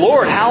I said,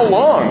 Lord, how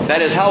long?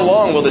 That is, how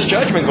long will this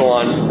judgment go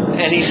on?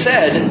 And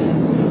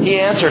he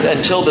answered,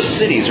 until the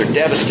cities are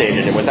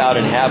devastated and without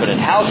inhabitant,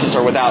 houses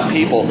are without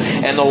people,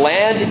 and the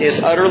land is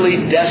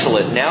utterly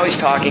desolate. Now he's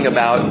talking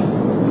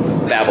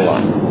about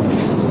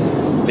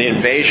Babylon, the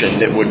invasion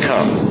that would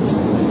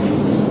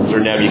come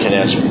through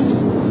Nebuchadnezzar.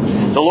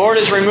 The Lord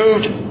has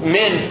removed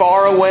men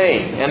far away,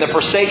 and the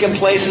forsaken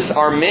places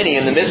are many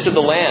in the midst of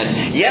the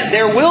land. Yet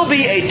there will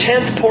be a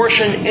 10th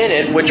portion in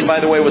it, which, by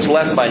the way, was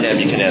left by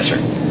Nebuchadnezzar.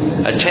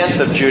 A 10th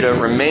of Judah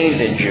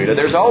remained in Judah.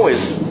 There's always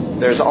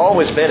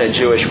been a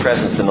Jewish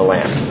presence in the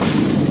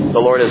land. The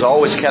Lord has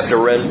always kept a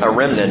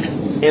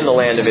remnant in the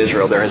land of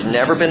Israel. There has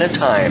never been a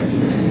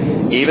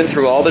time, even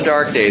through all the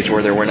dark days,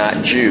 where there were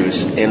not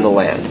Jews in the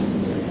land.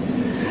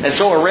 And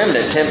so a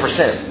remnant,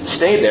 10%,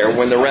 stayed there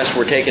when the rest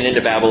were taken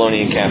into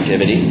Babylonian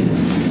captivity.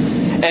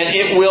 And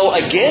it will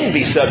again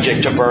be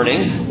subject to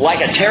burning, like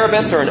a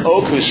terebinth or an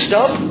oak whose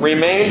stump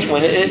remains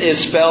when it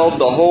is felled.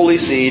 The holy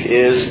seed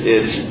is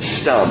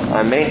its stump.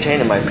 I'm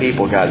maintaining my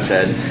people, God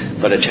said,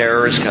 but a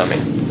terror is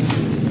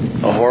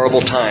coming. A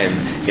horrible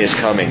time is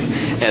coming.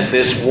 And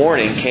this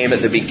warning came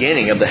at the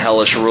beginning of the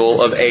hellish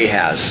rule of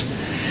Ahaz.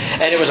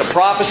 And it was a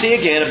prophecy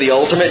again of the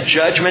ultimate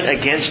judgment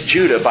against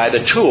Judah by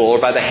the tool or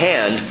by the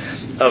hand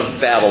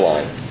of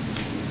Babylon.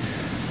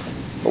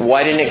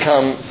 Why didn't it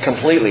come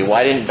completely?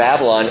 Why didn't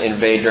Babylon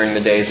invade during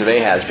the days of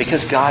Ahaz?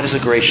 Because God is a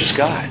gracious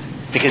God.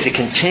 Because He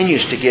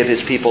continues to give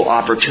His people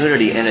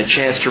opportunity and a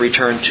chance to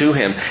return to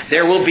Him.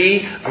 There will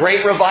be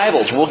great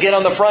revivals. We'll get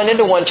on the front end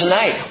of one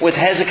tonight with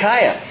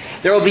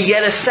Hezekiah. There will be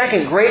yet a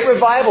second great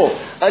revival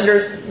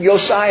under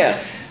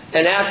Josiah.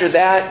 And after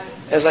that,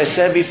 as I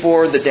said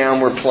before, the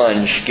downward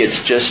plunge gets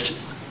just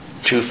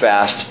too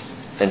fast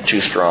and too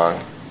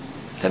strong.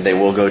 And they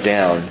will go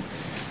down.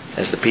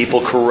 As the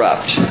people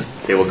corrupt,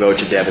 they will go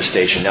to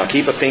devastation. Now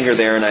keep a finger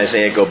there in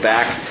Isaiah. Go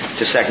back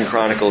to 2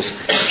 Chronicles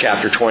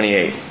chapter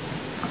 28.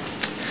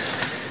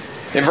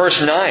 In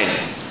verse 9,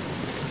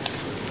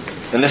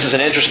 and this is an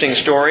interesting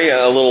story,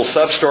 a little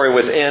sub-story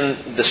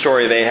within the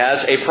story of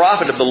Ahaz. A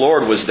prophet of the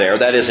Lord was there,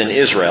 that is in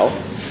Israel,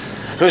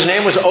 whose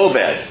name was Obed.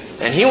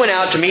 And he went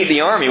out to meet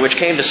the army which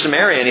came to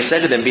Samaria, and he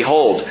said to them,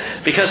 behold,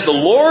 because the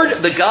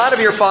Lord, the God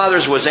of your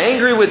fathers, was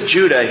angry with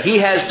Judah, He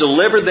has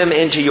delivered them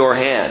into your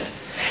hand.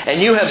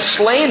 And you have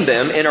slain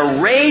them in a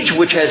rage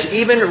which has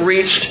even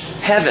reached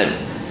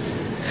heaven.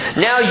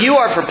 Now you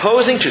are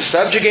proposing to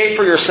subjugate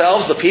for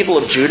yourselves the people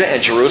of Judah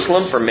and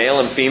Jerusalem for male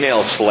and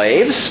female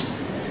slaves?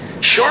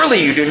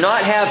 Surely you do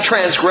not have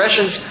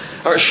transgressions,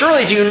 or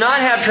surely do you not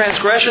have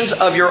transgressions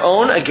of your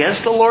own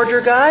against the Lord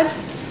your God?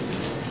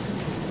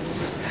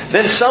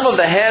 Then some of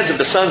the heads of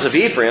the sons of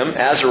Ephraim,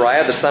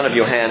 Azariah the son of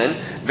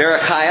Johanan,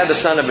 Berechiah the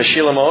son of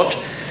Meshilemot,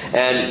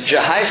 and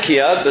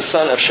Jehizkiah the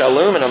son of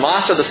Shallum, and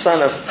Amasa the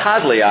son of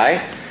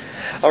Hadlai,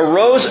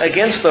 arose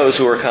against those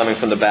who were coming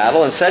from the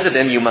battle and said to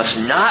them, you must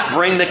not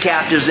bring the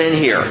captives in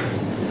here.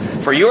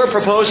 For you are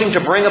proposing to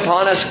bring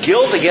upon us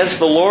guilt against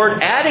the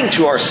Lord, adding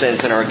to our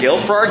sins and our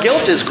guilt. For our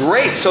guilt is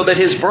great, so that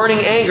His burning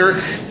anger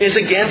is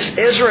against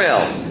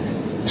Israel.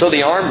 So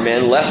the armed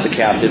men left the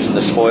captives and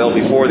the spoil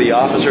before the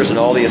officers and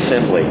all the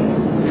assembly.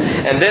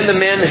 And then the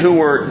men who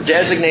were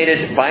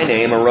designated by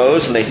name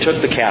arose and they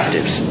took the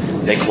captives.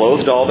 They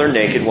clothed all their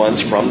naked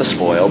ones from the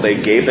spoil. They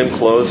gave them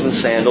clothes and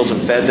sandals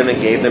and fed them and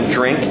gave them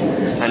drink,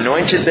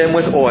 anointed them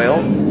with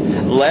oil,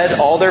 led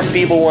all their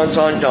feeble ones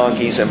on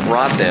donkeys and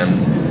brought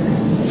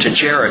them to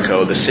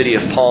Jericho, the city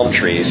of palm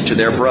trees, to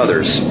their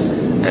brothers.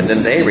 And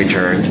then they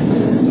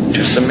returned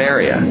to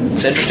Samaria.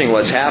 It's interesting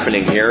what's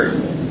happening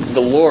here.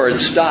 The Lord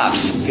stops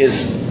His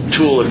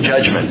tool of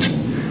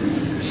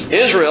judgment.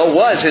 Israel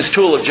was His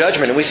tool of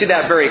judgment, and we see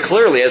that very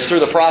clearly as through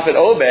the prophet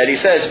Obed. He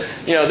says,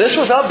 this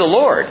was of the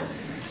Lord.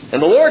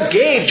 And the Lord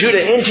gave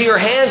Judah into your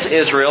hands,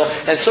 Israel,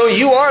 and so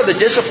you are the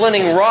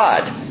disciplining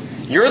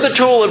rod. You're the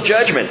tool of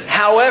judgment.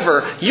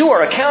 However, you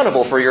are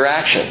accountable for your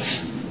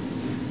actions.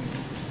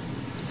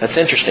 That's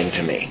interesting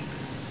to me.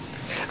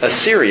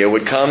 Assyria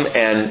would come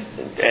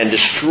and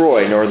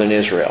destroy northern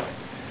Israel.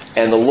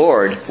 And the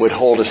Lord would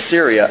hold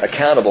Assyria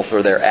accountable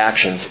for their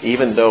actions,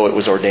 even though it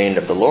was ordained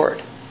of the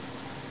Lord.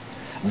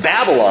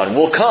 Babylon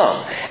will come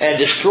and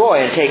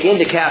destroy and take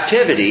into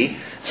captivity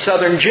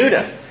southern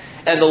Judah.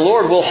 And the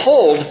Lord will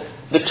hold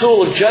the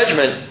tool of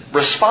judgment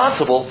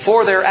responsible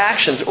for their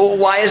actions. Well,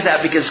 why is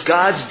that? Because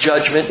God's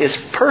judgment is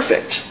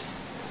perfect.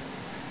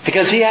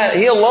 Because He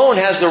alone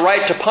has the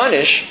right to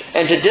punish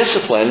and to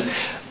discipline.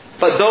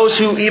 But those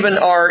who even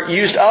are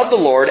used of the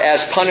Lord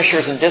as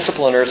punishers and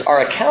discipliners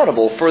are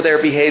accountable for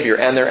their behavior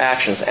and their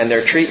actions and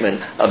their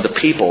treatment of the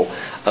people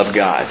of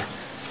God.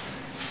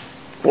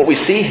 What we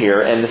see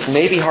here, and this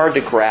may be hard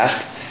to grasp,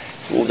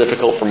 it's a little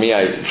difficult for me,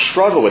 I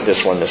struggle with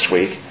this one this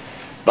week,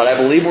 but I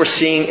believe we're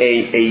seeing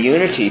a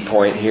unity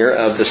point here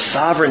of the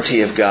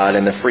sovereignty of God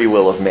and the free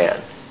will of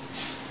man.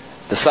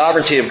 The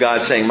sovereignty of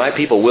God saying, my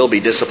people will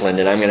be disciplined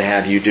and I'm going to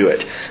have you do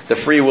it. The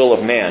free will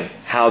of man,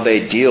 how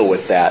they deal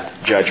with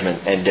that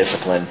judgment and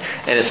discipline.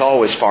 And it's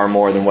always far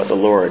more than what the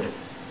Lord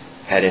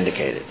had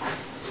indicated.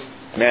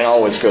 Man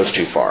always goes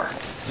too far.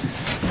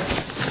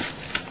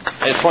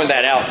 I just point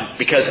that out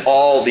because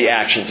all the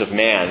actions of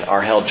man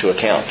are held to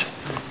account.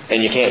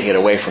 And you can't get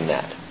away from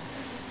that.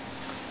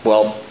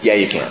 Well, yeah,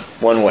 you can.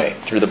 One way,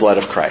 through the blood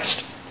of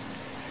Christ.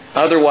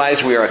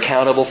 Otherwise, we are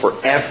accountable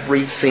for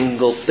every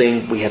single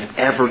thing we have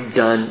ever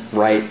done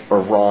right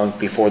or wrong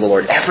before the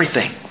Lord.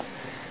 Everything.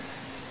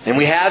 And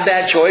we have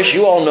that choice.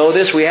 You all know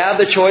this. We have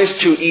the choice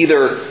to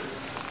either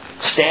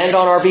stand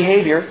on our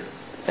behavior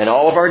and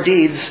all of our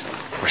deeds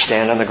or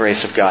stand on the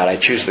grace of God. I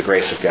choose the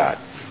grace of God.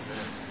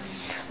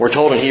 We're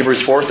told in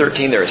Hebrews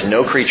 4:13, there is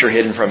no creature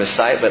hidden from His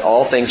sight, but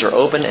all things are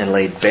open and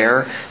laid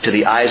bare to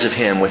the eyes of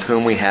Him with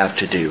whom we have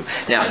to do.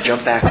 Now,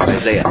 jump back to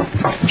Isaiah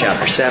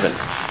chapter 7.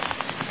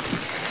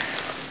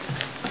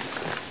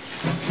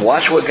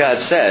 Watch what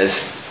God says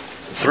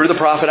through the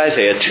prophet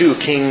Isaiah to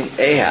King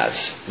Ahaz.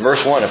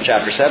 Verse 1 of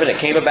chapter 7, it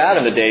came about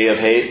in the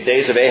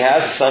days of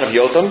Ahaz, the son of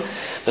Jotham,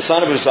 the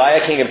son of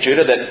Uzziah, king of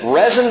Judah, that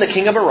Rezin, the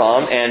king of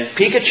Aram, and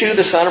Pekachu,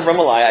 the son of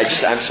Remaliah,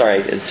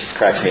 it just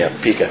cracks me up,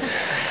 Pekah,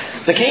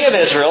 the king of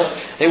Israel,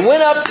 they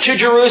went up to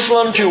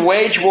Jerusalem to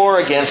wage war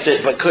against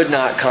it, but could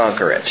not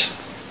conquer it.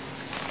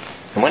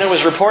 And when it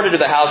was reported to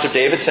the house of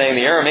David, saying,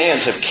 the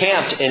Arameans have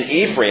camped in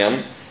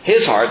Ephraim,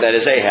 his heart, that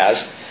is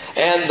Ahaz,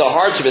 and the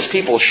hearts of his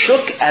people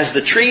shook as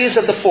the trees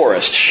of the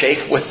forest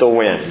shake with the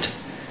wind.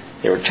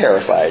 They were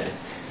terrified.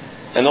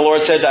 And the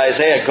Lord said to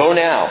Isaiah, go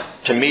now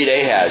to meet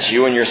Ahaz,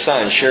 you and your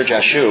son,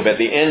 Shir-Jashub, at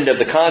the end of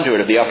the conduit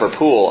of the upper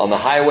pool, on the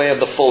highway of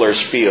the fuller's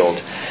field.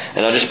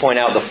 And I'll just point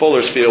out, the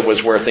fuller's field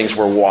was where things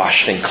were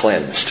washed and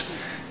cleansed.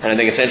 And I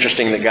think it's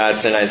interesting that God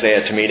sent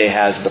Isaiah to meet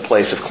Ahaz at the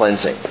place of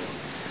cleansing.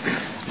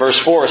 Verse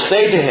 4,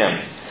 say to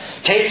him,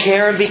 take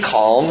care and be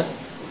calm,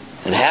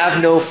 and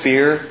have no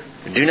fear.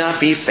 Do not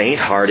be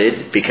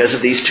faint-hearted because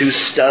of these two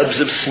stubs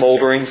of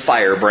smoldering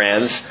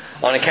firebrands,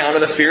 on account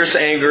of the fierce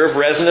anger of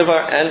Rezin and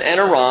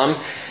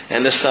Aram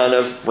and the son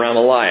of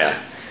Remaliah.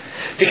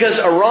 Because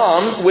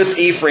Aram with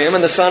Ephraim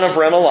and the son of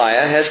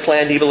Remaliah has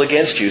planned evil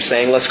against you,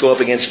 saying, let's go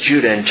up against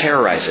Judah and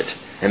terrorize it,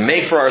 and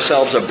make for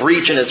ourselves a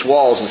breach in its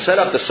walls, and set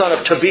up the son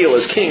of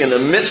Tabeel as king in the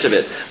midst of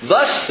it.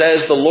 Thus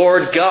says the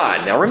Lord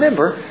God. Now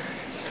remember,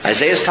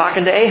 Isaiah's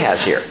talking to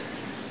Ahaz here.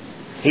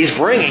 He's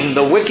bringing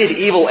the wicked,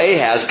 evil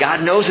Ahaz,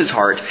 God knows his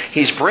heart,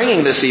 he's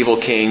bringing this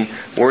evil king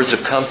words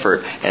of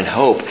comfort and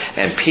hope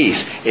and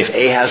peace. If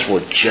Ahaz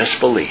will just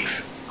believe,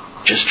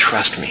 just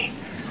trust me.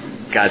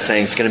 God's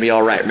saying it's going to be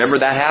all right. Remember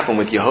that happened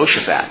with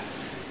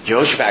Jehoshaphat.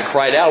 Jehoshaphat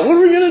cried out, what are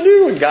we going to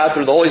do? And God,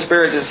 through the Holy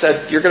Spirit,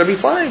 said, you're going to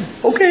be fine.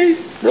 Okay,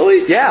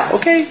 really? Yeah,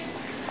 okay.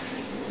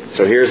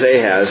 So here's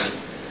Ahaz.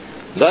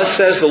 Thus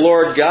says the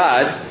Lord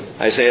God,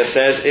 Isaiah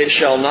says, it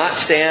shall not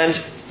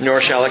stand,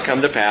 nor shall it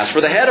come to pass.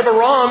 For the head of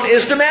Aram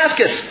is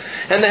Damascus,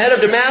 and the head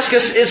of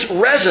Damascus is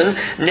Rezin.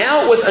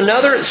 Now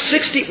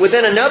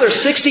within another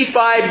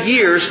 65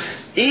 years,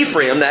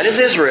 Ephraim, that is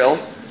Israel,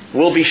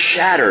 will be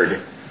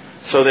shattered,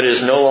 so that it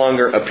is no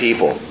longer a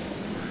people.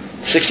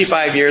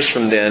 65 years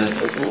from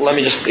then, let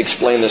me just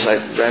explain this. I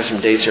have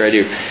some dates here. I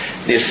do.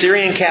 The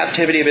Assyrian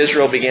captivity of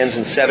Israel begins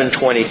in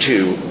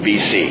 722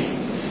 BC.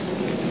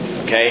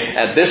 Okay?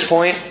 At this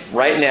point,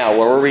 right now,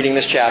 where we're reading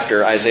this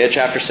chapter, Isaiah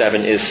chapter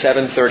 7, is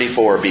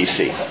 734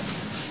 BC.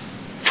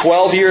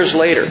 12 years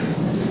later,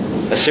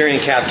 Assyrian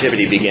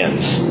captivity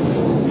begins.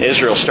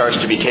 Israel starts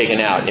to be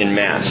taken out in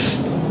mass.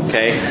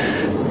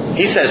 Okay?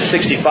 He says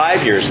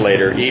 65 years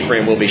later,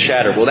 Ephraim will be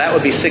shattered. Well, that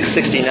would be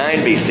 669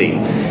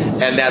 BC.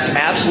 And that's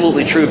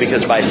absolutely true,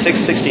 because by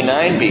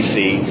 669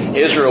 BC,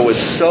 Israel was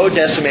so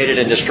decimated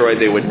and destroyed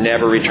they would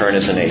never return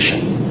as a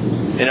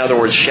nation. In other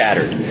words,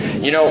 shattered.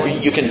 You know,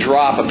 you can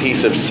drop a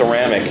piece of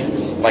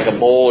ceramic, like a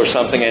bowl or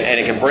something, and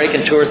it can break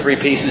in 2 or 3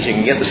 pieces. You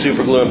can get the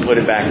super glue and put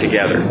it back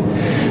together.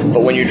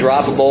 But when you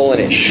drop a bowl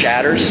and it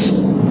shatters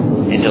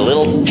into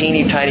little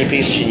teeny tiny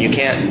pieces,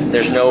 and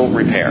there's no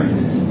repair.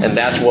 And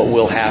that's what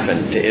will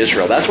happen to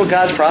Israel. That's what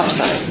God's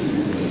prophesying.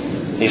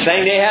 He's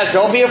saying to Ahaz,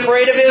 don't be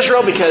afraid of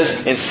Israel, because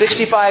in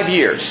 65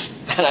 years,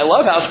 and I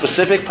love how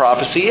specific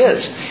prophecy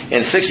is,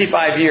 in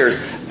 65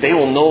 years, they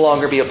will no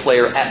longer be a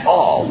player at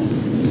all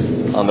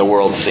on the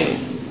world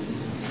scene.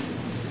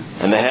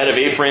 And the head of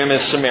Ephraim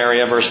is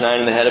Samaria, verse 9,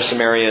 and the head of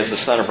Samaria is the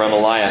son of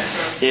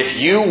Remaliah. If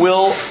you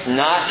will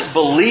not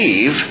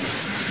believe,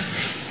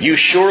 you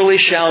surely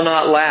shall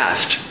not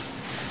last.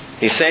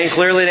 He's saying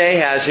clearly to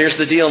Ahaz, here's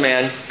the deal,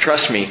 man.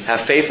 Trust me,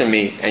 have faith in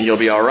me, and you'll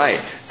be all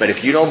right. But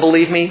if you don't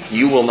believe me,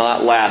 you will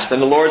not last.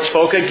 Then the Lord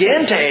spoke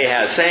again to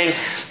Ahaz, saying,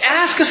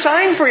 ask a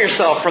sign for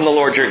yourself from the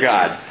Lord your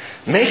God.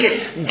 Make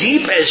it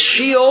deep as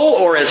Sheol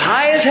or as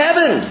high as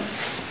heaven.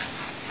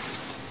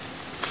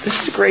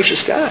 This is a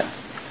gracious God.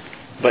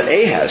 But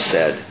Ahaz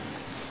said,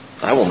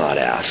 I will not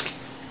ask,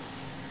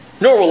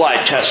 nor will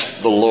I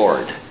test the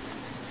Lord.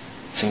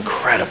 It's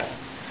incredible.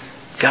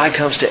 God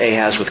comes to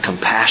Ahaz with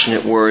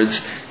compassionate words,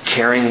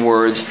 caring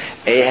words.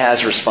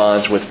 Ahaz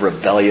responds with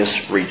rebellious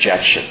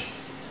rejection.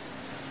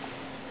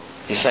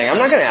 He's saying, I'm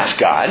not going to ask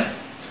God. I'm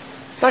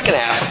not going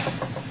to ask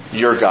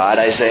your God,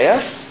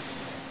 Isaiah.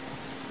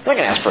 I'm not going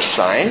to ask for a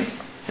sign.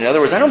 In other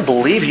words, I don't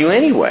believe you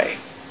anyway.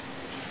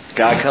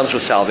 God comes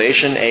with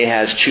salvation.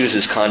 Ahaz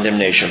chooses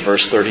condemnation.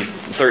 Verse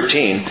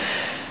 13.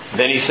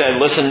 Then he said,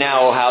 listen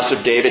now, O house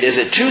of David, is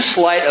it too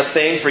slight a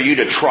thing for you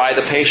to try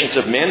the patience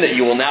of men, that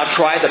you will now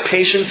try the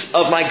patience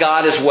of my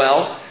God as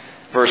well?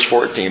 Verse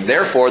 14.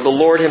 Therefore, the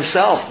Lord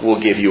himself will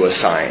give you a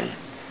sign.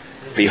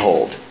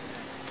 Behold,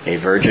 a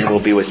virgin will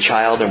be with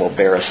child and will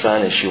bear a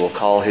son, and she will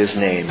call his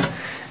name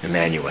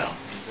Emmanuel.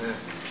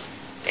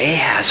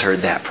 Ahaz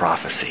heard that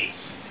prophecy.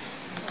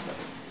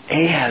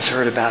 Ahaz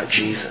heard about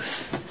Jesus.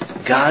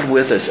 God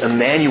with us,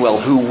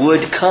 Emmanuel, who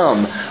would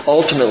come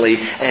ultimately,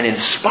 and in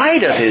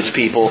spite of his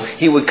people,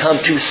 he would come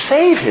to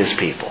save his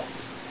people.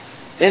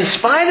 In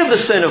spite of the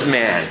sin of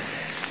man,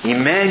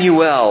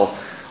 Emmanuel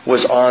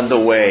was on the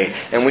way.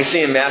 And we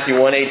see in Matthew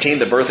 1:18,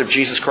 the birth of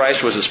Jesus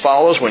Christ was as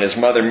follows. When his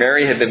mother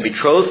Mary had been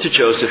betrothed to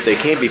Joseph,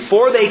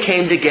 before they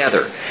came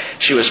together,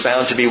 she was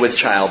found to be with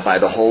child by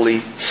the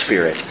Holy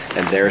Spirit.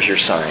 And there's your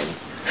sign.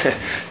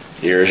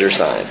 Here's your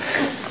sign.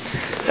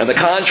 Now the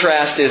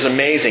contrast is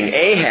amazing.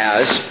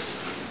 Ahaz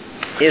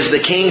is the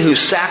king who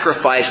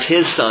sacrificed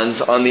his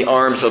sons on the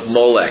arms of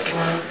Molech.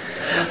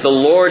 The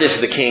Lord is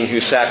the king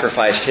who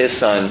sacrificed his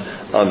son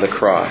on the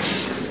cross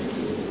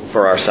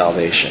for our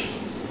salvation.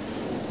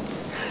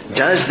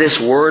 Does this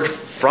word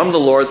from the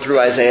Lord through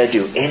Isaiah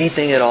do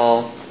anything at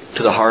all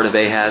to the heart of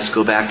Ahaz?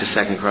 Go back to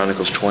 2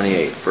 Chronicles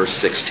 28, verse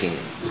 16.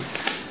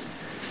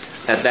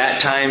 At that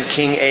time,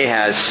 King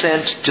Ahaz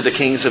sent to the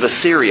kings of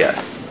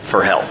Assyria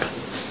for help.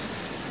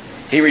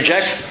 He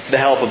rejects the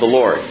help of the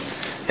Lord.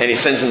 And he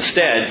sends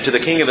instead to the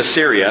king of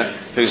Assyria,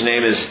 whose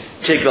name is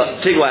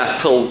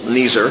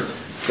Tiglath-Pileser.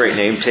 Great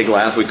name,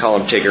 Tiglath. We call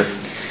him Tigger.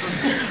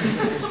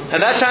 At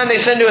that time they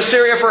send to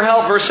Assyria for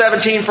help. Verse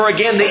 17, for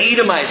again the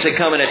Edomites had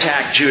come and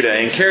attacked Judah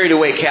and carried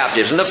away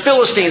captives. And the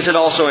Philistines had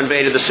also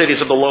invaded the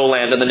cities of the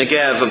lowland and the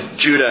Negev of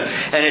Judah,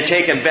 and had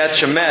taken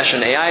Beth-Shemesh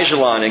and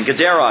Aijalon and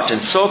Gederot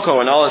and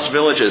Soko and all its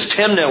villages,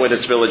 Timnah with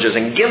its villages,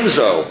 and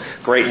Gimzo,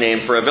 great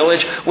name for a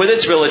village, with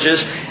its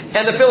villages.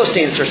 And the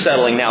Philistines are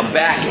settling now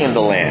back in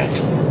the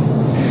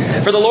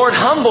land. For the Lord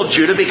humbled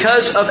Judah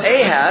because of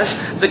Ahaz,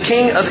 the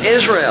king of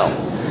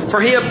Israel. For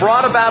he had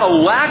brought about a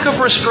lack of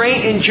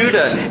restraint in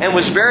Judah and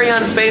was very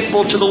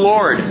unfaithful to the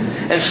Lord.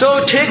 And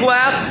so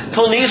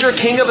Tiglath-Pileser,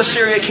 king of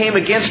Assyria, came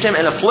against him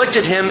and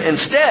afflicted him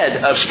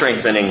instead of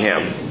strengthening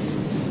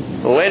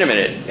him. Well, wait a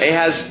minute.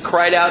 Ahaz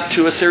cried out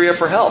to Assyria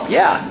for help.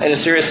 Yeah. And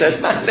Assyria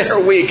said, they're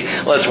weak.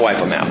 Let's wipe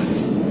them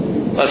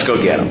out. Let's go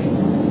get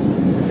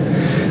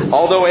them.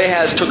 Although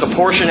Ahaz took a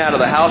portion out of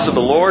the house of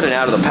the Lord and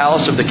out of the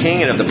palace of the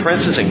king and of the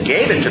princes and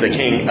gave it to the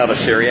king of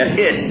Assyria,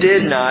 it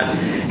did not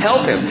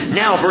help him.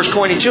 Now, verse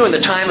 22, in the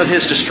time of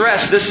his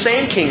distress, this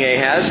same king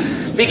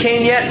Ahaz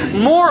became yet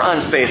more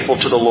unfaithful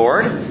to the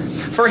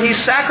Lord, for he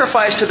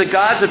sacrificed to the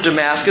gods of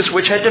Damascus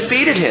which had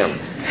defeated him,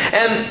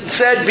 and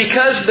said,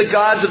 because the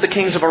gods of the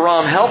kings of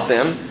Aram helped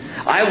them,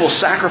 I will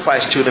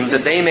sacrifice to them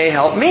that they may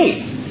help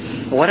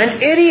me. What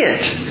an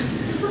idiot!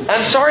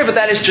 I'm sorry, but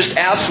that is just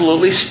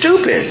absolutely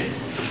stupid.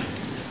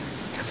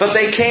 But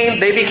they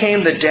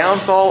became the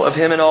downfall of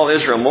him and all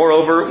Israel.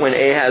 Moreover, when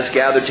Ahaz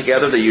gathered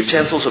together the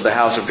utensils of the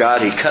house of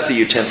God, he cut the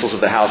utensils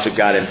of the house of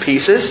God in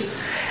pieces,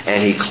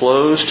 and he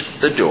closed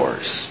the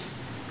doors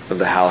of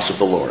the house of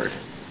the Lord,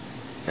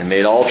 and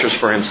made altars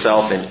for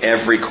himself in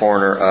every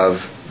corner of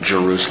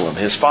Jerusalem.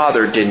 His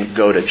father didn't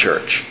go to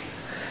church.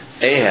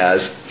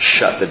 Ahaz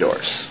shut the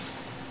doors.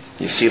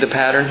 You see the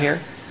pattern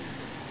here?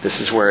 This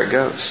is where it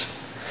goes.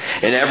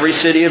 In every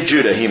city of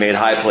Judah he made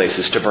high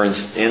places to burn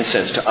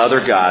incense to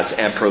other gods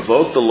and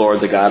provoke the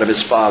Lord, the God of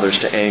his fathers,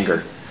 to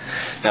anger.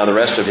 Now the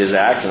rest of his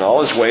acts and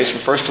all his ways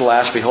from first to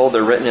last, behold,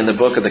 they're written in the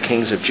book of the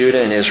kings of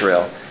Judah and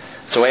Israel.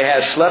 So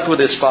Ahaz slept with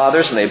his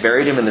fathers, and they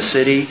buried him in the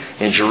city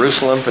in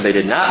Jerusalem, for they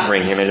did not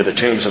bring him into the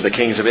tombs of the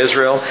kings of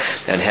Israel.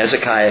 And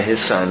Hezekiah his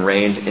son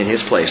reigned in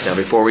his place. Now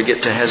before we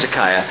get to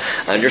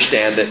Hezekiah,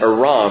 understand that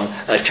Aram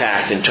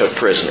attacked and took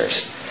prisoners.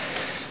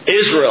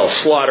 Israel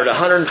slaughtered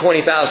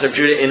 120,000 of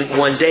Judah in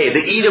one day.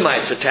 The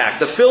Edomites attacked.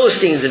 The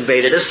Philistines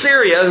invaded.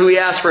 Assyria, who he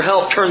asked for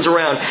help, turns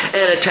around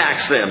and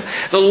attacks them.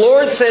 The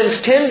Lord sends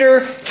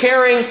tender,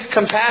 caring,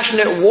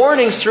 compassionate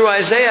warnings through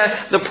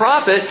Isaiah the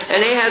prophet,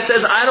 and Ahaz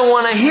says, I don't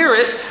want to hear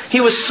it. He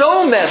was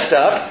so messed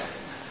up.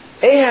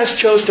 Ahaz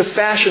chose to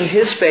fashion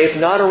his faith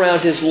not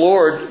around his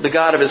Lord, the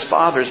God of his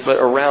fathers, but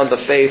around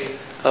the faith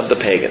of the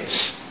pagans.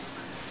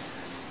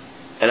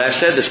 And I've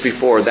said this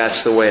before,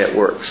 that's the way it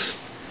works.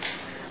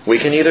 We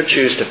can either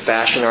choose to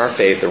fashion our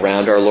faith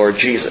around our Lord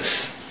Jesus,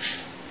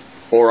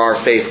 or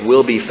our faith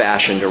will be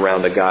fashioned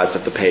around the gods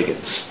of the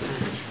pagans.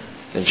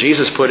 And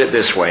Jesus put it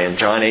this way in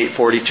John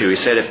 8:42. He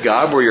said, if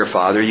God were your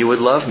Father, you would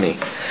love me,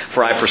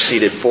 for I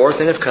proceeded forth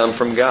and have come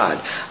from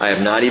God. I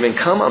have not even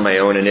come on my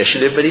own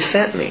initiative, but He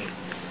sent me.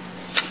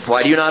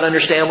 Why do you not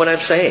understand what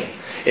I'm saying?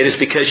 It is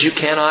because you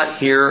cannot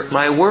hear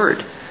my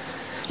word.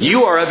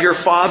 You are of your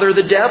father,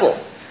 the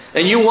devil,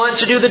 and you want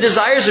to do the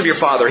desires of your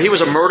father. He was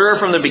a murderer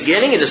from the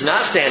beginning and does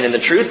not stand in the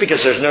truth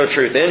because there's no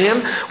truth in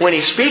him. When he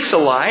speaks a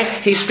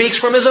lie, he speaks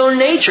from his own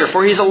nature,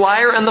 for he's a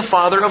liar and the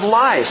father of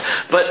lies.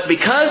 But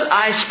because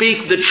I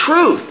speak the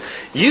truth,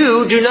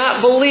 you do not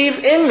believe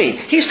in me.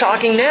 He's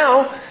talking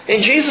now,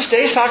 in Jesus'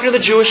 day, he's talking to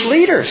the Jewish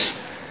leaders.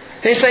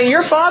 And he's saying,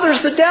 your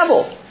father's the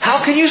devil.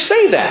 How can you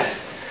say that?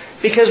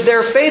 Because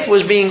their faith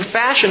was being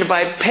fashioned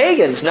by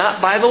pagans,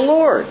 not by the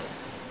Lord.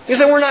 Because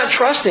they were not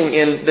trusting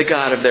in the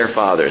God of their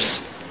fathers,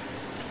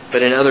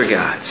 but in other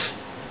gods.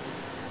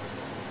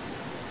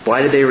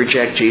 Why did they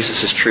reject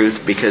Jesus'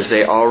 truth? Because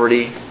they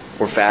already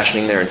were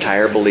fashioning their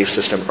entire belief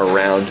system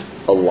around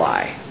a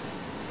lie.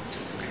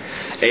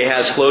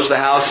 Ahaz closed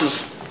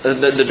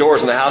the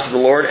doors in the house of the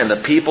Lord, and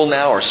the people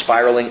now are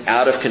spiraling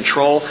out of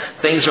control.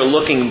 Things are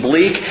looking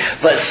bleak.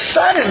 But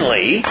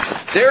suddenly,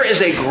 there is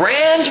a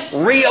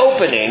grand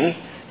reopening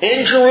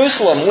in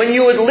Jerusalem when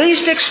you would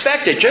least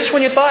expect it. Just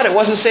when you thought it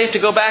wasn't safe to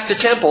go back to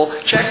temple,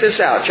 check this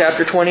out,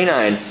 chapter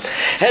 29.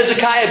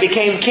 Hezekiah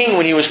became king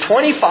when he was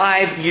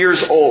 25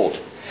 years old.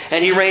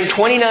 And he reigned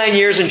 29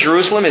 years in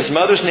Jerusalem. His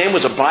mother's name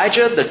was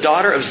Abijah, the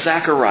daughter of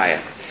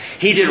Zechariah.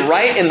 He did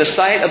right in the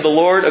sight of the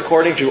Lord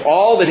according to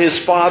all that his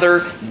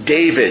father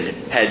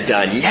David had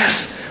done.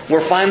 Yes,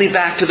 we're finally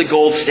back to the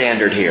gold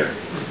standard here.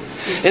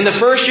 In the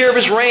first year of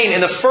his reign,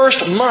 in the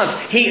first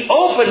month, he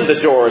opened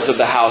the doors of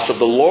the house of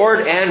the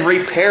Lord and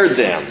repaired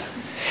them.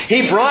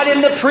 He brought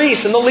in the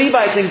priests and the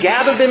Levites and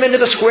gathered them into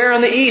the square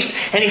on the east.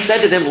 And he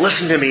said to them,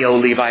 listen to me, O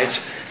Levites.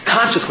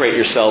 Consecrate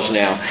yourselves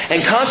now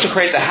and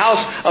consecrate the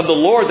house of the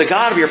Lord, the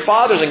God of your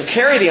fathers, and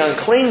carry the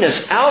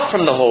uncleanness out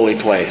from the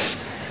holy place.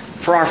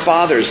 For our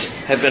fathers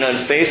have been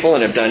unfaithful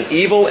and have done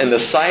evil in the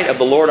sight of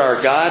the Lord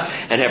our God,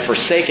 and have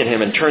forsaken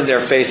Him and turned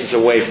their faces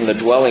away from the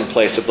dwelling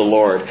place of the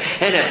Lord,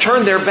 and have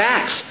turned their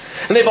backs.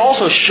 And they've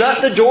also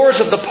shut the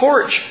doors of the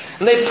porch,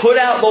 and they've put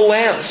out the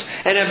lamps,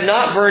 and have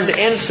not burned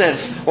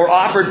incense or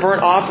offered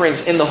burnt offerings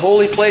in the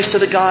holy place to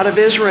the God of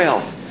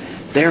Israel.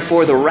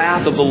 Therefore the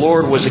wrath of the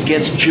Lord was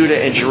against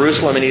Judah and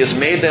Jerusalem, and He has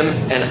made them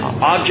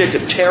an object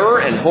of terror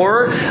and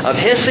horror, of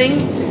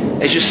hissing,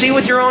 as you see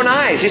with your own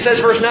eyes. He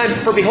says, verse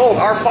 9, for behold,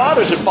 our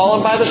fathers have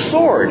fallen by the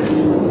sword.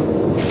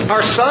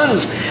 Our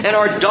sons and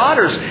our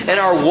daughters and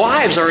our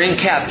wives are in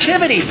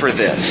captivity for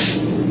this.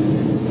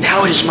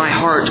 Now it is my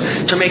heart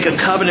to make a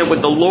covenant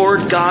with the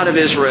Lord God of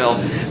Israel,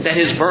 that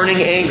His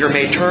burning anger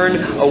may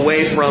turn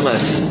away from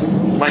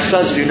us. My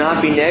sons, do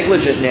not be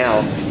negligent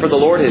now, for the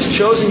Lord has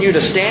chosen you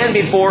to stand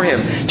before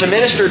Him, to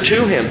minister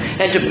to Him,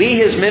 and to be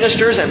His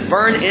ministers and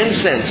burn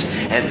incense.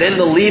 And then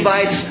the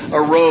Levites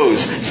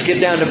arose.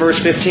 Skip down to verse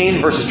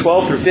 15. Verses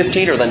 12 through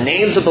 15 are the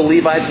names of the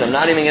Levites, and I'm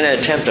not even going to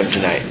attempt them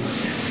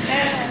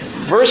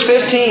tonight. Verse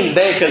 15,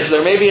 because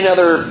there may be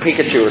another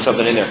Pikachu or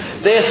something in there.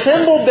 They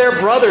assembled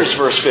their brothers,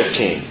 verse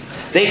 15.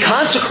 They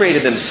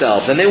consecrated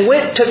themselves, and they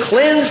went to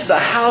cleanse the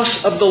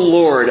house of the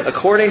Lord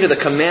according to the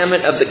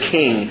commandment of the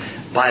king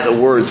by the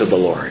words of the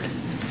Lord.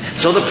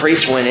 So the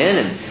priests went in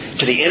and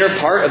to the inner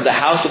part of the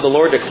house of the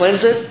Lord to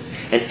cleanse it,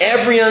 and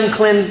every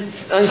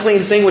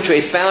unclean thing which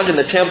they found in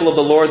the temple of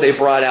the Lord they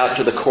brought out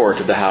to the court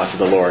of the house of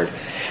the Lord.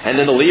 And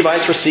then the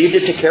Levites received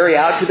it to carry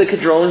out to the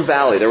Kidron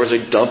Valley. There was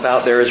a dump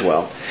out there as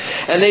well.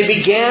 And they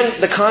began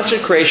the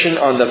consecration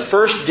on the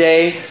first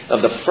day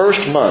of the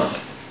first month.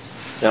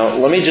 Now,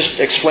 let me just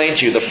explain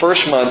to you. The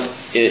first month,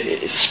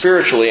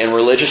 spiritually and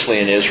religiously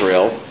in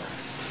Israel,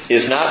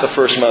 is not the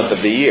first month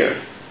of the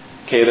year.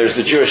 Okay, there's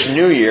the Jewish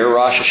New Year,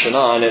 Rosh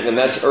Hashanah, and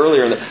that's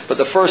earlier. But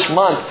the first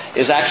month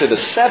is actually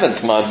the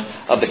 7th month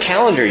of the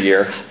calendar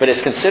year, but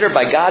it's considered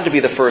by God to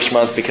be the first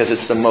month because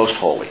it's the most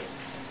holy.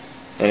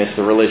 And it's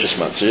the religious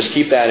month. So just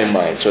keep that in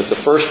mind. So it's the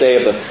first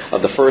day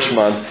of the first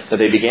month that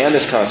they began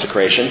this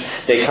consecration.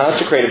 They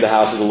consecrated the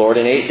house of the Lord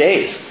in 8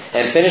 days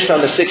and finished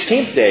on the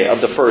 16th day of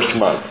the first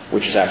month,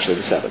 which is actually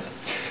the 7th.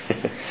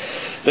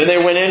 Then they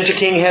went in to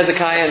King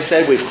Hezekiah and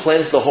said, "We've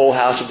cleansed the whole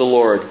house of the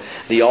Lord,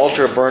 the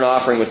altar of burnt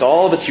offering with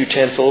all of its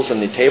utensils,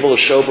 and the table of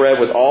showbread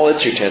with all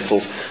its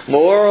utensils.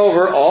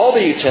 Moreover, all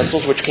the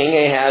utensils which King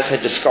Ahaz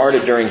had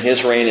discarded during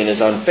his reign in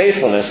his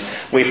unfaithfulness,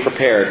 we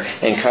prepared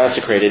and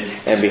consecrated,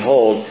 and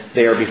behold,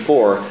 they are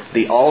before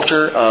the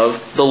altar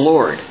of the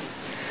Lord."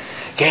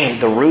 Again,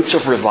 the roots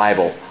of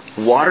revival,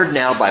 watered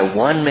now by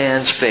one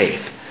man's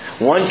faith.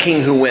 One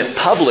king who went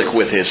public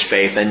with his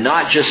faith and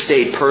not just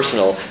stayed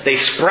personal. They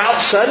sprout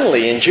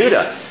suddenly in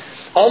Judah.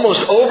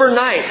 Almost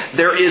overnight,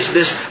 there is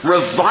this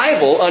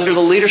revival under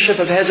the leadership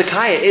of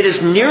Hezekiah. It is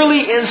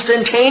nearly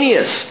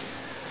instantaneous.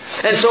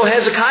 And so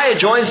Hezekiah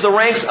joins the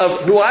ranks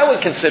of who I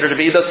would consider to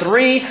be the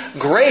 3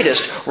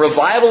 greatest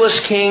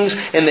revivalist kings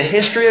in the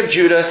history of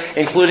Judah,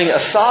 including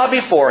Asa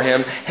before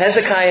him,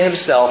 Hezekiah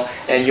himself,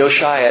 and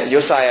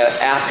Josiah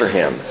after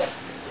him.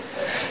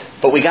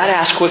 But we got to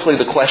ask quickly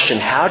the question,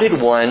 how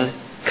did one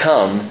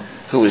come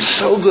who is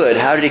so good?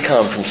 How did he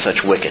come from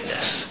such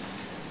wickedness?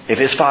 If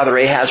his father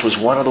Ahaz was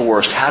one of the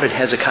worst, how did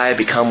Hezekiah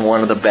become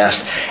one of the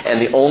best? And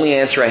the only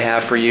answer I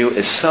have for you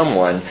is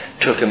someone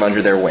took him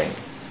under their wing.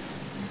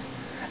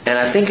 And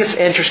I think it's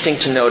interesting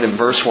to note in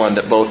verse 1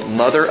 that both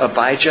Mother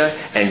Abijah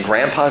and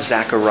Grandpa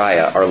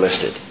Zechariah are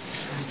listed.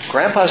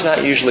 Grandpa's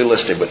not usually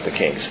listed with the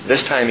kings.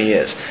 This time he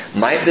is.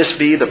 Might this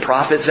be the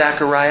prophet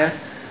Zechariah?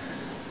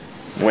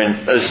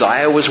 When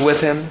Uzziah was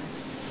with him,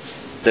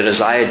 that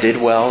Uzziah did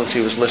well as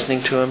he was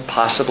listening to him?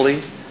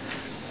 Possibly.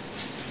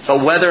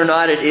 But whether or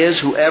not it is,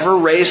 whoever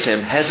raised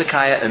him,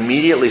 Hezekiah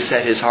immediately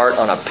set his heart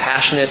on a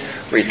passionate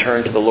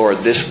return to the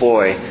Lord. This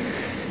boy,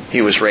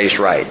 he was raised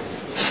right.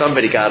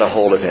 Somebody got a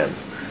hold of him,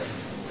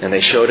 and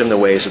they showed him the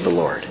ways of the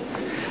Lord.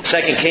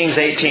 2 Kings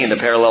 18, the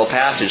parallel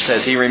passage,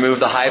 says he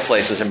removed the high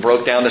places and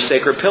broke down the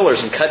sacred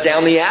pillars and cut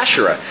down the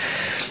Asherah.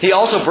 He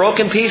also broke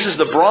in pieces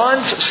the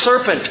bronze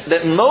serpent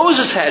that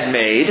Moses had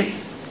made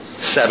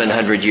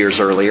 700 years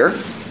earlier.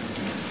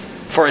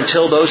 For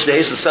until those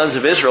days the sons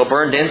of Israel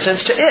burned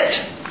incense to it.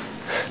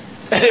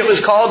 And it was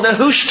called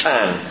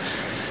Nehushtan.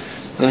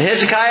 And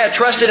Hezekiah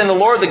trusted in the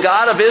Lord, the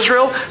God of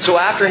Israel. So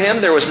after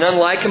him there was none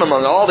like him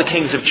among all the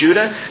kings of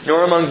Judah,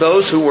 nor among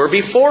those who were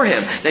before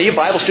him. Now you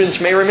Bible students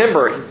may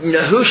remember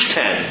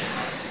Nehushtan.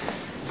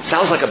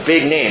 Sounds like a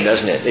big name,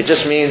 doesn't it? It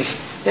just means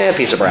a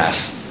piece of brass.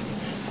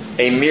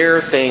 A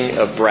mere thing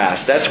of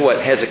brass. That's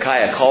what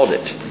Hezekiah called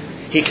it.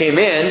 He came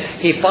in,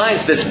 he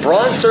finds this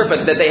bronze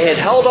serpent that they had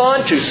held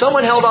on to.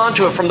 Someone held on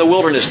to it from the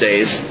wilderness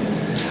days.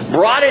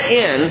 Brought it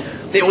in.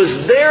 It was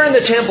there in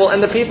the temple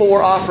and the people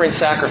were offering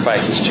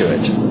sacrifices to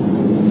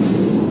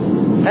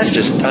it. That's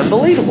just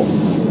unbelievable.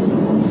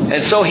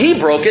 And so he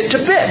broke it to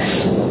bits.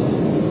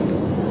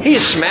 He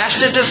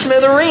smashed it to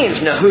smithereens.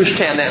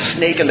 Nehushtan, that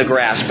snake in the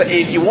grass. But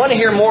if you want to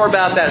hear more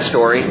about that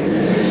story,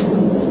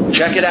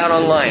 check it out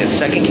online. It's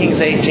 2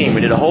 Kings 18. We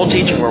did a whole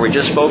teaching where we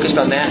just focused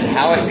on that and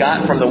how it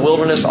got from the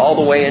wilderness all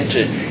the way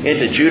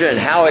into Judah and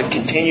how it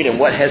continued and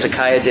what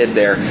Hezekiah did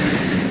there.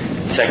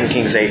 2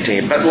 Kings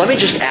 18. But let me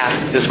just ask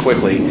this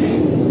quickly.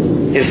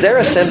 Is there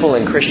a symbol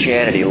in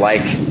Christianity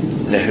like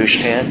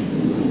Nehushtan?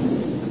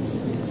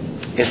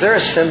 Is there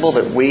a symbol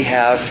that we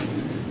have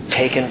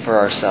taken for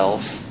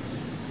ourselves?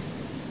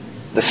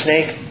 The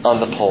snake on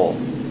the pole.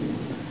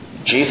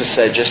 Jesus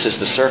said just as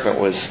the serpent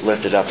was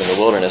lifted up in the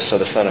wilderness, so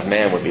the Son of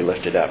Man would be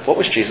lifted up. What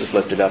was Jesus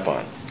lifted up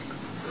on?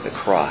 The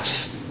cross.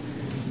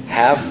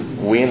 Have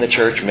we in the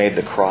church made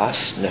the cross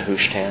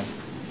Nehushtan?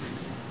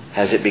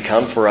 Has it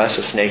become for us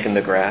a snake in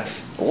the grass?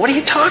 What are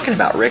you talking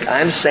about, Rick?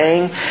 I'm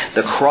saying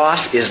the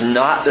cross is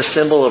not the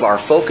symbol of our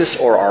focus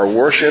or our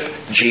worship.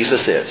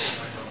 Jesus is.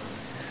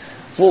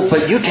 Well,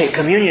 but you take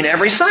communion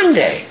every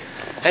Sunday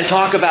and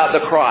talk about the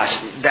cross.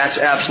 That's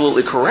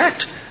absolutely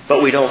correct.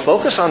 But we don't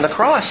focus on the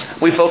cross.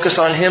 We focus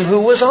on Him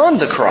who was on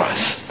the cross.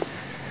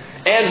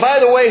 And by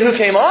the way, who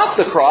came off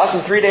the cross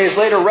and 3 days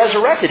later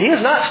resurrected. He is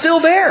not still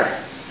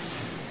there.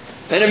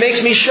 And it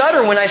makes me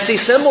shudder when I see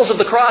symbols of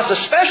the cross,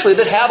 especially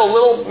that have a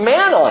little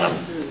man on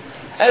them.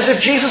 as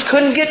if Jesus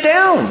couldn't get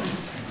down.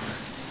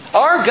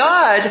 Our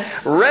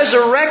God,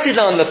 resurrected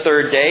on the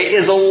third day,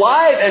 is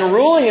alive and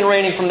ruling and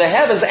reigning from the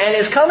heavens and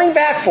is coming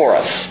back for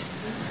us.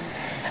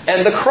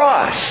 And the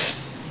cross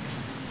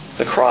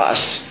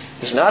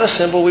is not a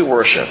symbol we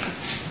worship,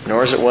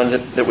 nor is it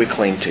one that we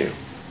cling to.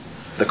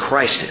 The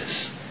Christ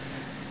is.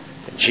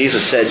 And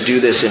Jesus said, do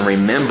this in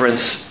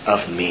remembrance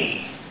of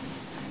me,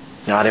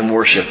 not in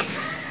worship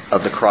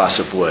of the cross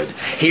of wood.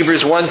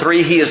 Hebrews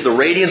 1:3, He is the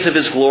radiance of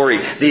His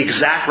glory, the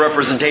exact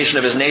representation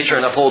of His nature,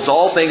 and upholds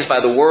all things by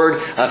the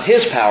word of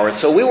His power. And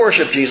so we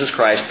worship Jesus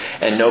Christ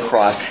and no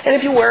cross. And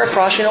if you wear a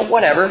cross,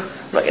 whatever.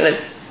 I'm not going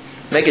to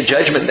make a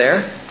judgment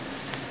there.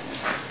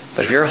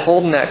 But if you're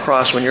holding that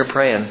cross when you're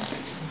praying,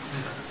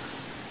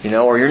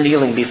 or you're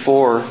kneeling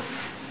before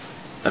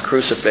a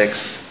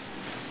crucifix,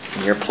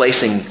 and you're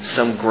placing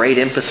some great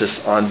emphasis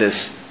on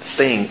this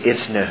thing,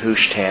 it's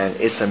Nehushtan.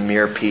 It's a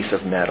mere piece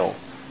of metal,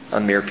 a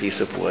mere piece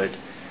of wood,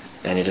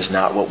 and it is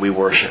not what we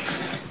worship.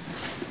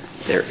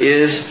 There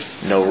is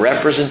no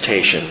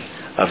representation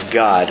of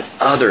God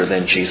other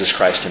than Jesus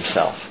Christ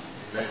Himself.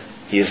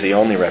 He is the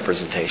only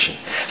representation.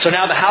 So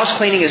now the house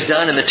cleaning is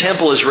done and the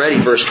temple is ready.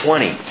 Verse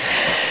 20.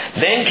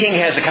 Then King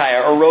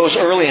Hezekiah arose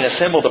early and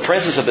assembled the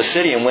princes of the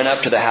city and went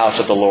up to the house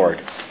of the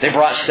Lord. They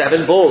brought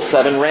 7 bulls,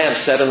 7 rams,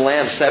 7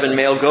 lambs, 7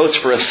 male goats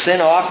for a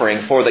sin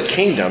offering for the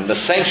kingdom, the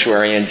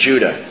sanctuary in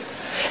Judah.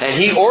 And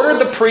he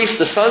ordered the priests,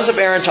 the sons of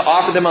Aaron, to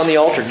offer them on the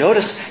altar.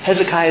 Notice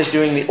Hezekiah is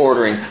doing the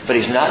ordering, but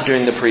he's not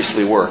doing the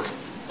priestly work.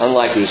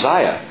 Unlike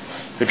Uzziah,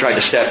 who tried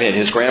to step in,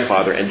 his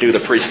grandfather, and do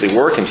the priestly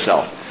work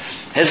himself.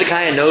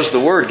 Hezekiah knows the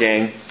word,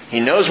 gang.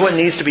 He knows what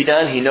needs to be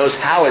done. He knows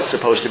how it's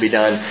supposed to be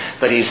done.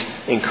 But he's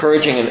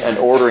encouraging and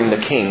ordering the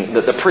king,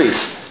 the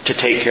priests, to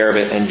take care of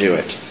it and do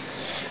it.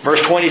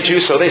 Verse 22,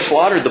 so they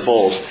slaughtered the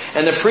bulls.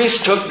 And the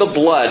priests took the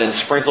blood and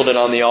sprinkled it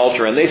on the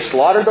altar. And they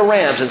slaughtered the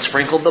rams and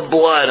sprinkled the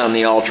blood on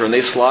the altar. And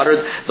they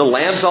slaughtered the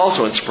lambs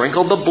also and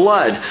sprinkled the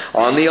blood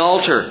on the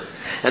altar.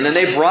 And then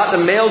they brought the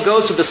male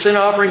goats of the sin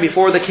offering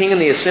before the king in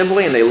the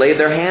assembly, and they laid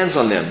their hands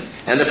on them.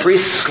 And the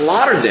priests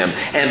slaughtered them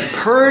and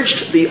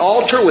purged the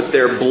altar with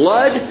their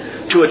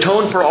blood to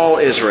atone for all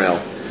Israel.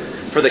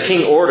 For the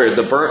king ordered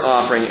the burnt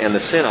offering and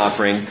the sin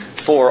offering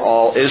for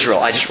all Israel.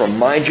 I just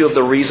remind you of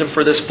the reason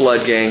for this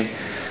blood, gang.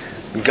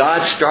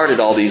 God started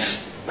all these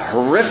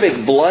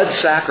horrific blood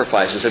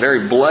sacrifices, a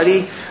very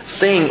bloody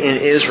thing in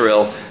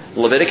Israel.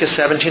 Leviticus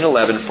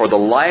 17:11, for the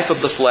life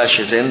of the flesh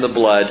is in the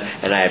blood,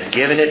 and I have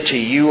given it to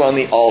you on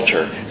the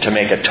altar to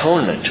make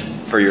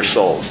atonement for your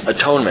souls.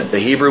 Atonement, the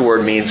Hebrew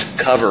word means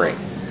covering.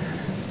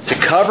 To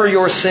cover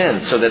your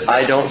sin so that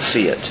I don't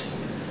see it.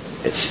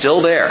 It's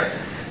still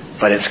there,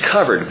 but it's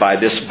covered by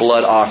this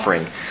blood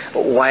offering.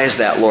 But why is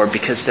that, Lord?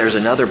 Because there's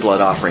another blood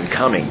offering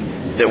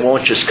coming that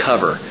won't just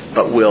cover,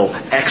 but will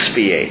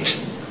expiate,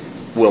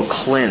 will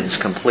cleanse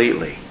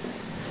completely.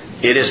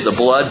 It is the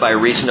blood by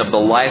reason of the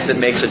life that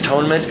makes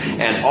atonement,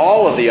 and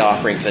all of the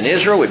offerings in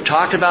Israel we've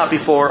talked about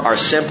before are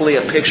simply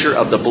a picture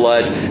of the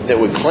blood that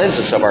would cleanse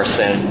us of our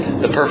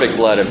sin, the perfect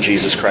blood of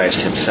Jesus Christ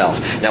Himself.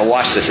 Now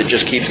watch this, it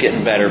just keeps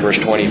getting better. Verse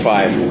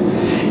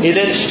 25. He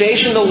then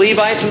stationed the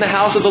Levites in the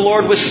house of the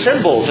Lord with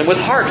cymbals and with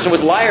harps and with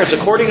lyres,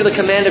 according to the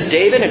command of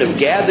David and of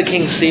Gad the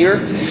king's seer,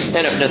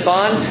 and of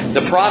Nathan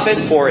the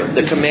prophet, for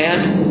the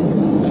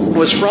command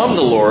was from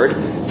the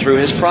Lord through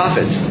his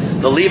prophets.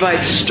 The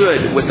Levites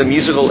stood with the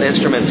musical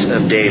instruments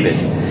of David,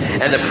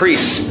 and the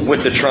priests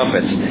with the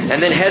trumpets.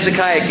 And then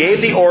Hezekiah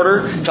gave the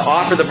order to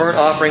offer the burnt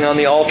offering on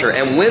the altar.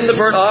 And when the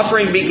burnt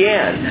offering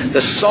began,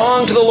 the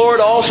song to the Lord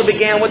also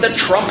began with the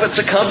trumpets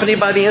accompanied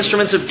by the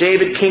instruments of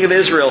David, king of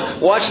Israel.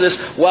 Watch this.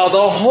 While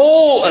the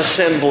whole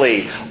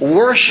assembly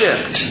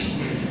worshipped.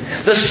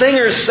 The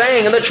singers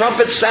sang and the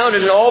trumpets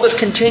sounded, and all this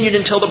continued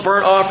until the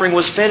burnt offering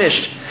was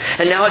finished.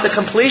 And now at the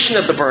completion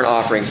of the burnt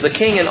offerings, the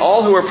king and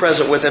all who were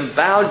present with him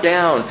bowed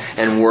down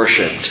and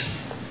worshipped.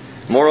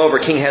 Moreover,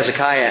 King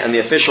Hezekiah and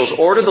the officials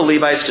ordered the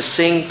Levites to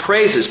sing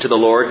praises to the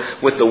Lord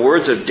with the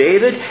words of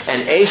David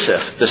and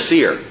Asaph the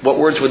seer. What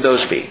words would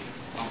those be?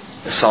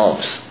 The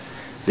Psalms.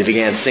 They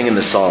began singing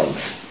the Psalms.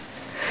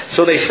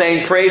 So they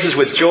sang praises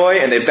with joy,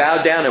 and they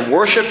bowed down and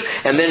worshipped.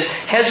 And then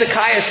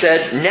Hezekiah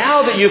said,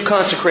 now that you've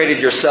consecrated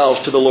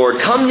yourselves to the Lord,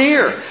 come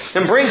near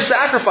and bring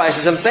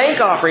sacrifices and thank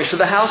offerings to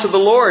the house of the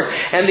Lord.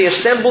 And the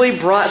assembly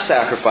brought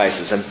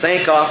sacrifices and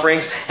thank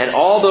offerings, and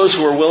all those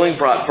who were willing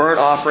brought burnt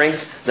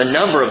offerings. The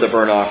number of the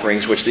burnt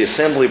offerings which the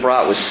assembly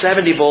brought was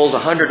 70 bulls,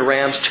 100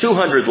 rams,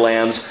 200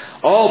 lambs.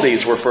 All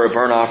these were for a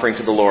burnt offering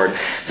to the Lord.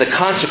 The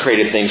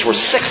consecrated things were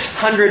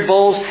 600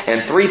 bulls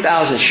and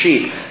 3,000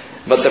 sheep.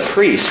 But the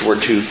priests were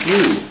too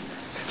few.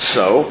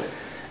 So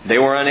they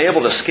were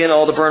unable to skin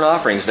all the burnt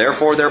offerings.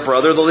 Therefore their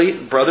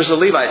brothers the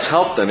Levites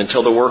helped them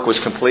until the work was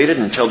completed,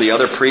 until the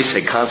other priests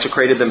had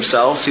consecrated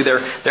themselves. See,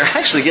 they're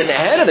actually getting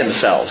ahead of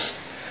themselves.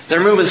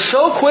 They're moving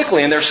so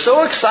quickly and they're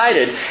so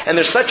excited, and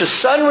there's such a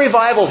sudden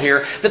revival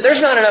here that there's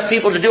not enough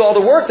people to do all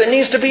the work that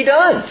needs to be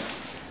done.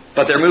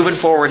 But they're moving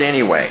forward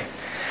anyway.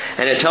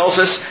 And it tells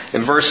us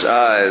in verse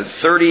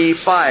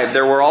 35,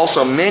 there were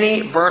also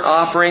many burnt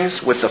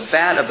offerings with the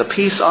fat of the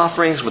peace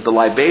offerings, with the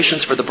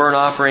libations for the burnt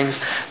offerings.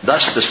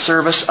 Thus the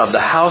service of the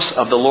house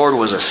of the Lord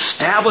was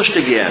established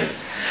again.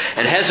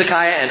 And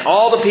Hezekiah and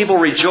all the people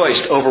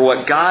rejoiced over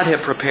what God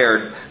had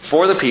prepared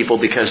for the people,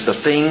 because the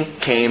thing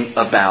came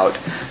about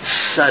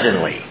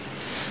suddenly.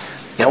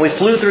 Now, we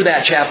flew through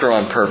that chapter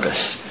on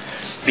purpose,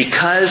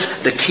 because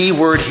the key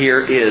word here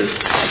is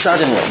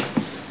suddenly.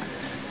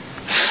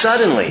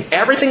 Suddenly.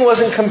 Everything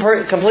wasn't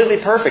completely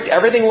perfect.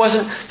 Everything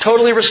wasn't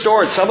totally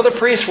restored. Some of the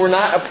priests were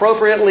not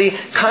appropriately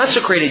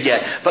consecrated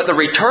yet. But the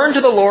return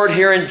to the Lord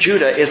here in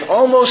Judah is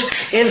almost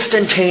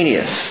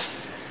instantaneous.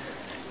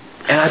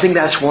 And I think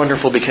that's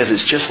wonderful, because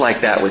it's just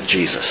like that with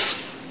Jesus.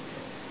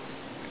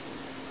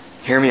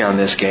 Hear me on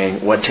this,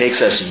 gang. What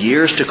takes us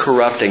years to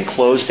corrupt and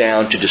close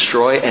down, to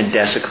destroy and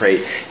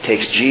desecrate,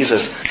 takes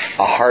Jesus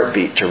a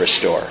heartbeat to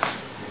restore.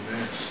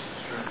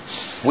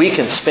 We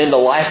can spend a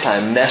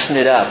lifetime messing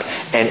it up,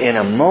 and in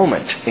a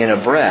moment, in a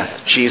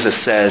breath, Jesus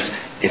says,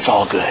 it's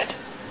all good.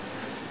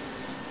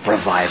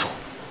 Revival.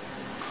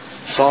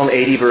 Psalm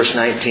 80, verse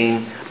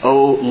 19,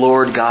 O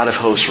Lord God of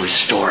hosts,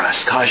 restore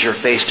us. Cause your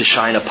face to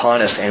shine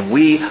upon us, and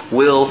we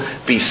will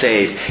be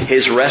saved.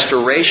 His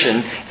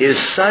restoration is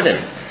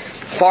sudden,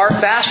 far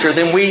faster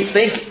than we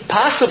think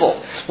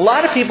possible. A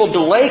lot of people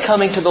delay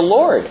coming to the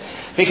Lord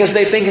because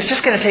they think it's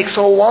just going to take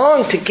so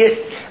long to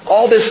get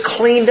all this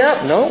cleaned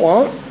up. No, it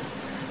won't.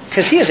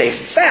 Because He is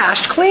a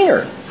fast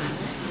cleaner.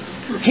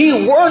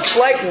 He works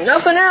like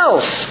nothing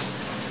else.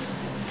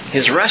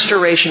 His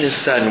restoration is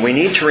sudden. We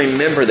need to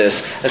remember this,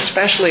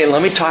 especially, and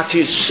let me talk to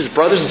you as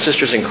brothers and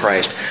sisters in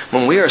Christ,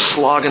 when we are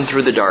slogging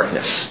through the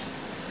darkness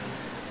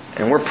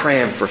and we're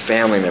praying for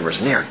family members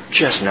and they are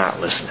just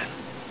not listening.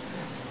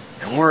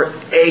 And we're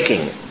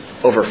aching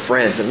over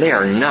friends and they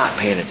are not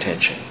paying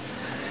attention.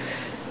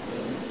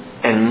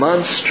 And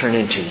months turn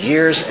into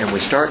years, and we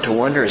start to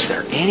wonder, is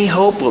there any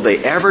hope? Will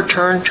they ever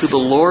turn to the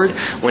Lord?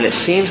 When it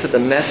seems that the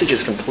message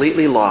is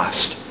completely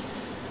lost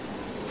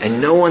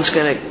and no one's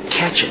going to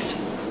catch it.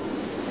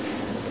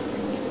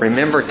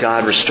 Remember,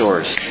 God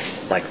restores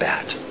like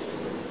that.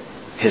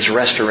 His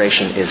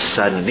restoration is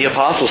sudden. The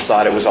apostles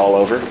thought it was all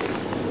over.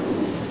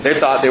 They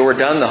thought they were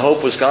done, the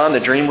hope was gone, the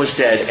dream was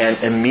dead,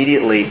 and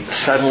immediately,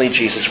 suddenly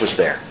Jesus was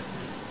there.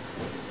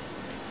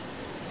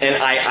 And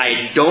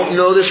I don't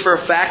know this for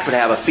a fact, but I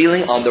have a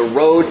feeling on the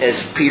road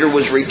as Peter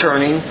was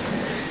returning,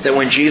 that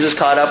when Jesus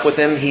caught up with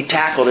him, he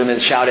tackled him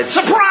and shouted,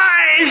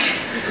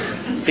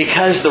 "Surprise!"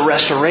 Because the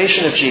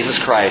restoration of Jesus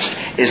Christ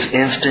is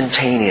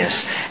instantaneous.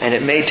 And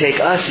it may take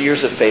us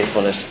years of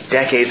faithfulness,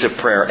 decades of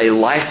prayer, a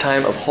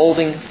lifetime of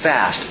holding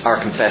fast our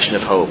confession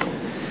of hope.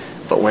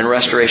 But when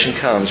restoration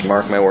comes,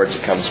 mark my words,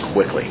 it comes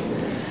quickly.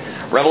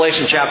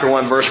 Revelation chapter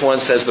 1 verse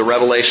 1 says, the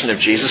revelation of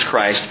Jesus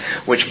Christ,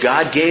 which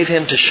God gave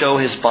Him to show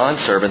His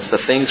bondservants the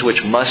things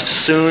which must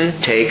soon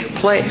take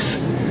place.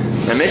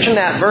 I mention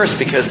that verse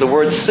because the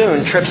word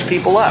soon trips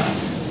people up.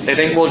 They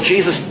think, well,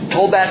 Jesus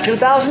told that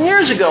 2,000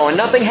 years ago and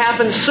nothing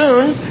happened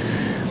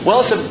soon.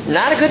 Well, it's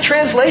not a good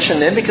translation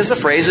then, because the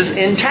phrase is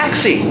in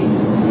taxi,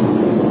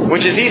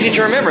 which is easy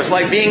to remember. It's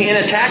like being in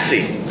a taxi.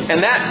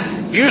 And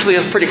that usually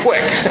is pretty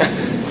quick,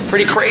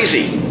 pretty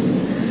crazy.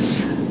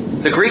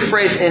 The Greek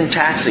phrase in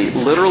taxi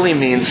literally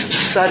means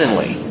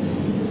suddenly.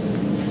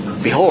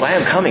 Behold, I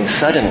am coming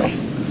suddenly.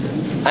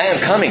 I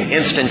am coming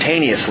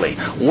instantaneously.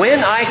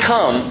 When I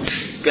come,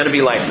 it's going to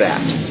be like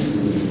that.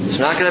 It's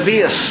not going to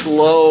be a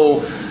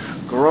slow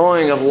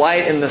growing of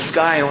light in the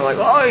sky and we're like,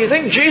 oh, you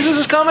think Jesus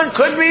is coming?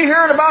 Could be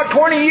here in about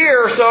 20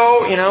 years or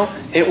so.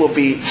 It will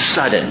be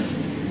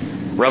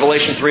sudden.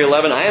 Revelation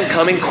 3:11, I am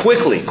coming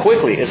quickly.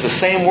 Quickly is the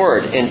same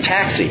word in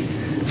taxi.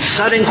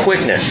 Sudden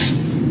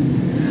quickness.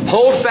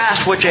 Hold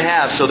fast what you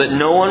have so that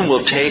no one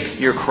will take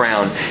your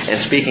crown.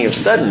 And speaking of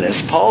suddenness,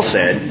 Paul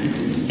said,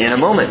 in a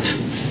moment,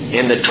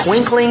 in the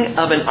twinkling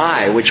of an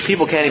eye, which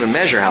people can't even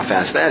measure how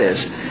fast that is,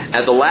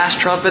 at the last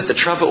trumpet, the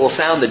trumpet will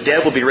sound, the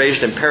dead will be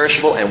raised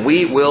imperishable, and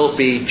we will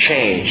be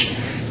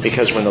changed.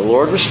 Because when the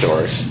Lord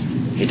restores,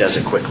 He does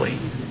it quickly.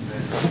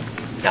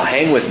 Now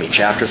hang with me,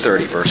 chapter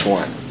 30, verse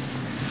 1.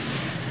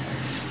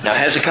 Now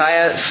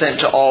Hezekiah sent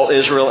to all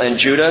Israel and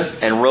Judah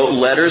and wrote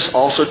letters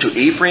also to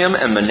Ephraim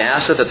and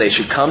Manasseh that they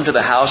should come to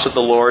the house of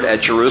the Lord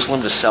at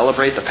Jerusalem to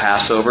celebrate the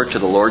Passover to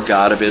the Lord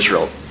God of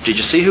Israel. Did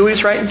you see who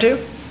he's writing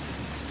to?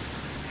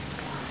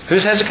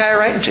 Who's Hezekiah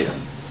writing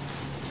to?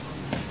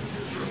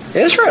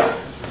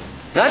 Israel.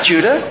 Not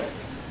Judah.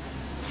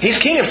 He's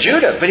king of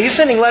Judah, but he's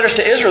sending letters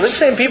to Israel. These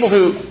same people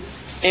who,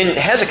 in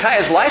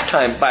Hezekiah's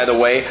lifetime, by the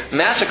way,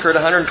 massacred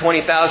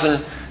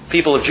 120,000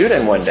 people of Judah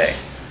in one day.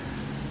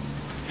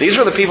 These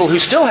are the people who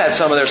still had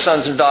some of their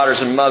sons and daughters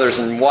and mothers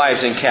and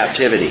wives in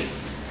captivity.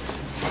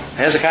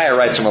 Hezekiah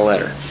writes them a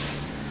letter,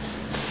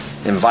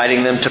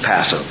 inviting them to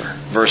Passover.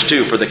 Verse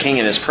 2, for the king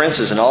and his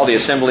princes and all the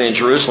assembly in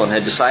Jerusalem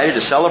had decided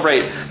to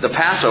celebrate the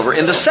Passover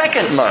in the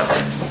second month.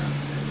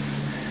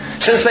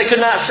 since they could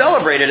not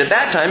celebrate it at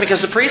that time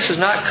because the priests had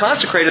not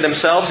consecrated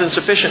themselves in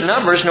sufficient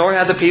numbers, nor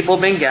had the people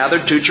been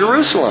gathered to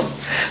Jerusalem.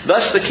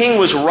 Thus the thing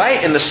was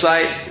right in the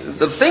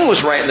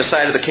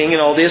sight of the king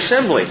and all the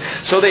assembly.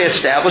 So they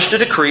established a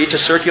decree to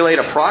circulate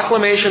a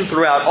proclamation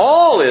throughout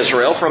all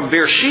Israel, from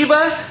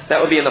Beersheba,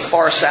 that would be in the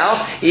far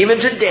south, even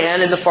to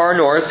Dan in the far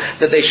north,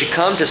 that they should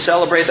come to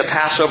celebrate the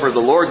Passover of the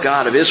Lord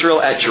God of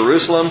Israel at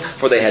Jerusalem,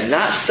 for they had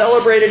not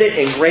celebrated it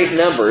in great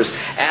numbers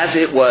as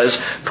it was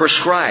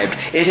prescribed.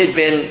 It had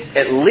been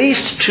at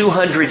least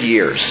 200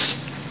 years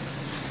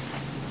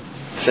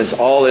since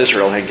all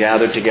Israel had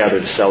gathered together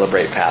to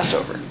celebrate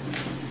Passover.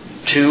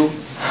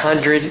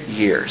 200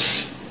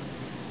 years.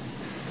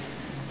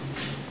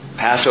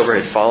 Passover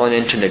had fallen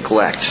into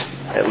neglect,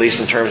 at least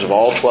in terms of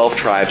all 12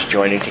 tribes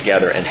joining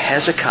together. And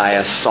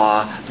Hezekiah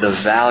saw the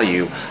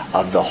value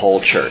of the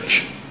whole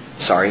church.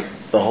 The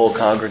whole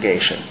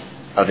congregation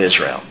of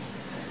Israel.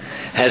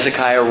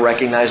 Hezekiah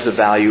recognized the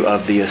value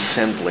of the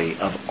assembly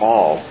of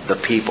all the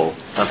people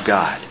of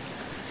God.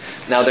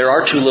 Now there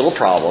are two little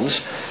problems.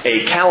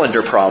 A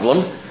calendar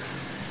problem,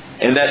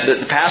 in that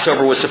the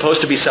Passover was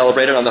supposed to be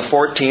celebrated on the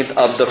 14th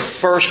of the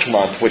first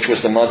month, which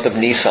was the month of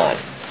Nisan.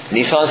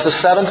 Nisan is the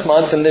 7th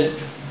month in the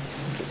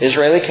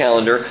Israeli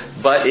calendar,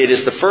 but it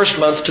is the first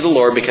month to the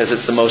Lord because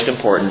it's the most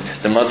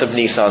important. The month of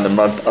Nisan, the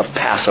month of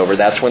Passover.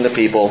 That's when the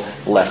people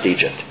left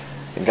Egypt.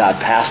 And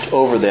God passed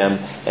over them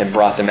and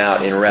brought them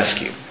out in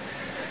rescue.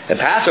 And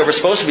Passover is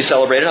supposed to be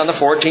celebrated on the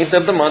 14th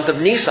of the month of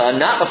Nisan,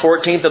 not the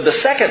 14th of the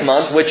second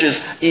month, which is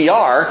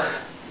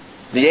Iyar,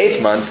 the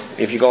 8th month,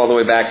 if you go all the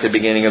way back to the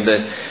beginning of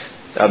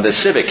the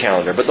civic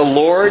calendar. But the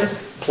Lord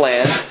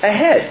planned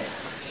ahead.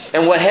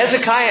 And what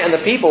Hezekiah and the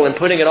people in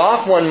putting it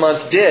off 1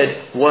 month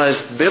did was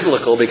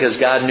biblical, because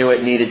God knew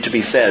it needed to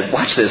be said.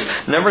 Watch this.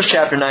 Numbers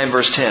chapter 9,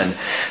 verse 10.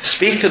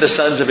 Speak to the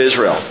sons of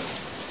Israel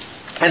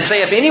and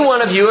say, if any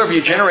one of you or of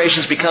your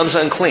generations becomes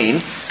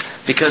unclean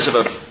because of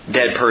a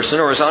dead person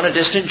or is on a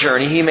distant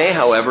journey, he may,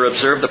 however,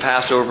 observe the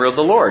Passover of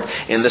the Lord.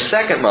 In the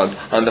second month,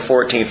 on the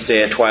 14th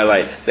day at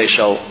twilight, they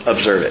shall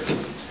observe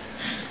it.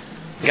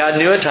 God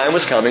knew a time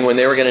was coming when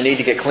they were going to need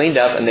to get cleaned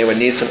up and they would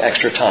need some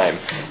extra time.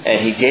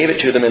 And He gave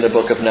it to them in the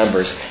book of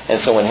Numbers.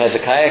 And so when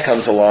Hezekiah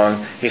comes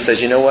along, he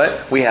says, you know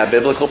what? We have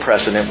biblical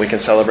precedent. We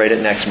can celebrate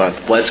it next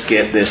month. Let's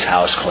get this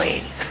house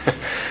clean.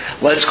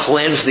 Let's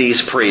cleanse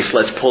these priests.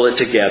 Let's pull it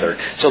together.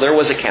 So there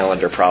was a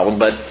calendar problem,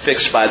 but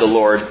fixed by the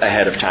Lord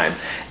ahead of time.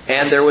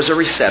 And there was a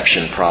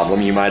reception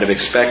problem you might have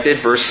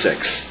expected. Verse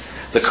 6.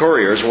 The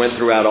couriers went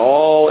throughout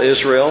all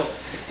Israel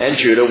and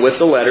Judah with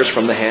the letters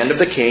from the hand of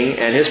the king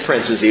and his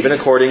princes, even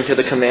according to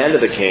the command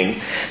of the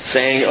king,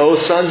 saying, O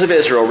sons of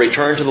Israel,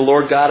 return to the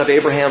Lord God of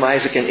Abraham,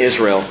 Isaac, and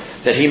Israel,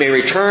 that He may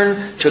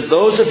return to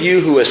those of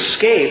you who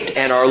escaped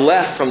and are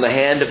left from the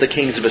hand of the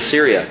kings of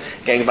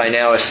Assyria. Gang, by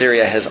now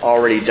Assyria has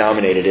already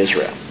dominated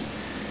Israel.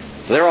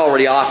 So they're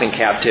already off in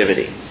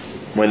captivity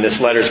when this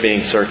letter is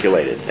being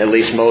circulated, at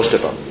least most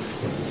of them.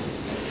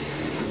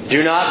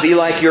 Do not be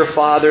like your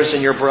fathers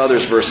and your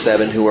brothers, verse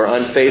 7, who were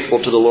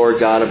unfaithful to the Lord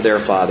God of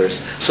their fathers,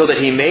 so that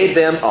He made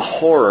them a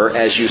horror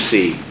as you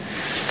see.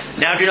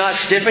 Now do not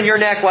stiffen your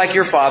neck like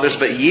your fathers,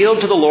 but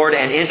yield to the Lord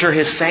and enter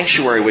His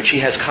sanctuary, which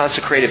He has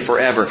consecrated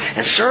forever,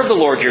 and serve the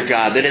Lord your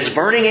God, that His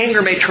burning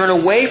anger may turn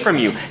away from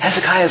you.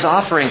 Hezekiah is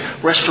offering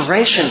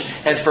restoration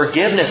and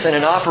forgiveness and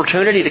an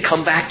opportunity to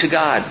come back to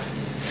God.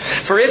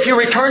 For if you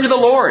return to the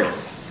Lord,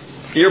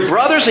 your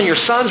brothers and your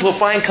sons will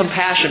find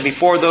compassion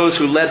before those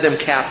who led them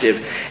captive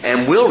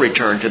and will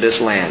return to this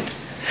land.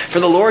 For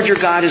the Lord your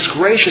God is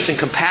gracious and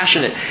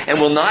compassionate and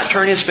will not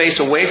turn His face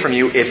away from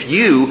you if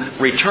you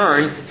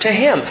return to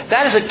Him.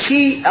 That is a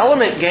key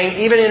element, gang,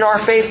 even in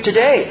our faith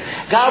today.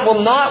 God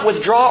will not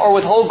withdraw or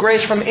withhold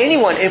grace from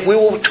anyone if we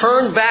will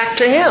turn back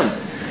to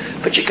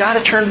Him. But you got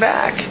to turn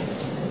back.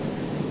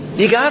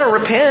 You got to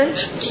repent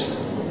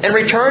and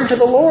return to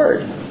the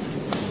Lord.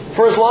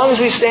 For as long as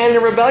we stand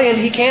in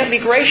rebellion, He can't be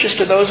gracious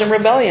to those in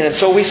rebellion. And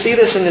so we see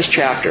this in this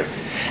chapter.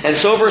 And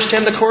so verse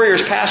 10, the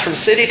couriers passed from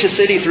city to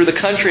city through the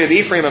country of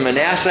Ephraim and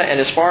Manasseh and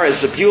as far as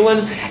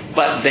Zebulun,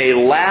 but they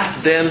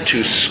laughed them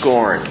to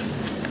scorn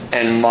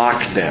and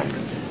mocked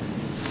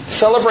them.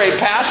 Celebrate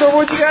Passover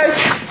with you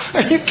guys?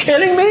 Are you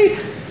kidding me?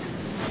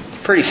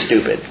 Pretty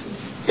stupid.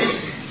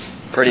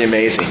 Pretty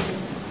amazing.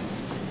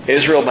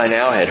 Israel by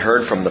now had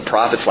heard from the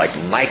prophets like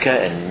Micah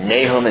and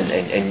Nahum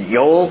and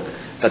Joel,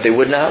 but they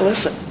would not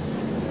listen.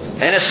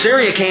 And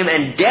Assyria came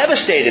and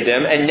devastated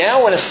them, and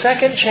now when a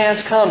second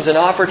chance comes, an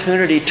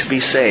opportunity to be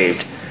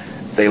saved,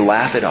 they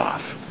laugh it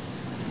off.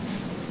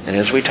 And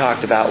as we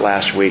talked about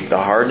last week,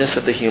 the hardness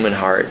of the human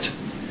heart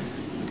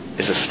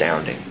is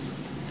astounding.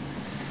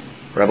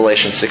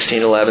 Revelation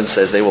 16:11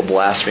 says they will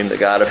blaspheme the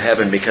God of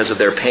heaven because of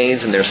their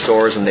pains and their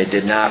sores, and they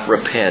did not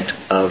repent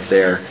of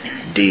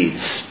their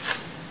deeds.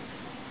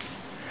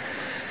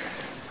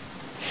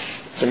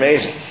 It's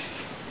amazing.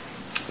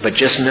 But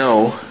just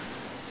know,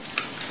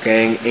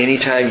 gang,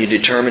 anytime you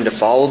determine to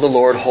follow the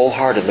Lord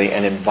wholeheartedly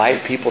and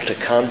invite people to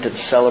come to the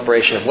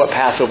celebration of what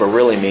Passover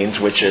really means,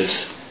 which is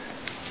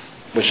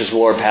the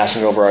Lord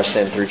passing over our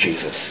sin through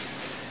Jesus.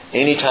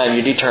 Anytime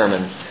you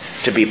determine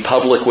to be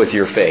public with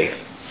your faith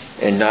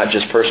and not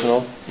just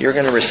personal, you're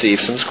going to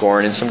receive some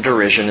scorn and some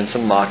derision and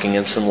some mocking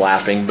and some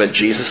laughing. But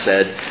Jesus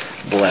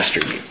said, blessed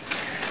are you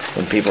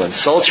when people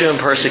insult you and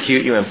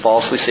persecute you and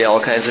falsely say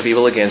all kinds of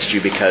evil against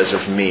you because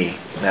of me.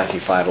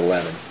 Matthew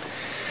 5:11.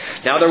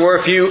 Now there were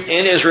a few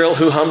in Israel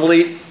who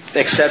humbly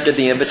accepted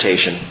the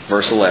invitation.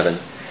 Verse 11.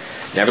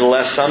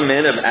 Nevertheless, some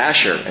men of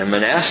Asher and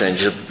Manasseh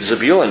and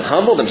Zebulun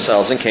humbled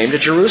themselves and came to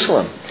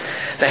Jerusalem.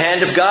 The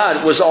hand of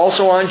God was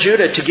also on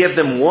Judah to give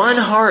them one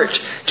heart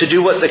to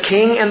do what the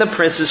king and the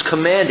princes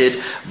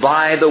commanded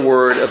by the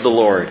word of the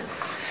Lord.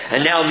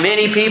 And now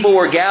many people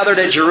were gathered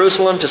at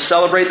Jerusalem to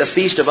celebrate the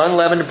Feast of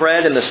Unleavened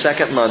Bread in the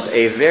second month,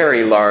 a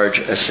very large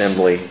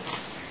assembly.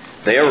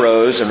 They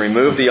arose and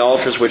removed the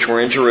altars which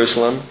were in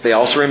Jerusalem. They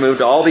also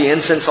removed all the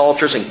incense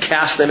altars and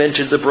cast them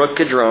into the brook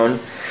Kidron.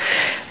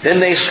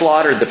 Then they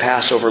slaughtered the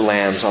Passover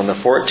lambs on the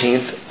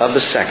 14th of the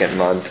second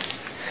month.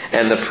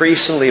 And the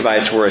priests and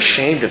Levites were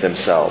ashamed of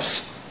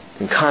themselves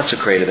and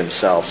consecrated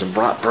themselves and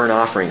brought burnt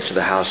offerings to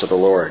the house of the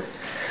Lord.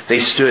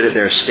 They stood at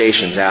their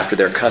stations after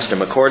their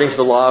custom, according to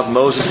the law of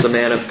Moses, the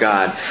man of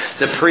God.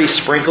 The priests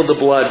sprinkled the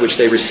blood which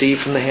they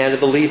received from the hand of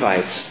the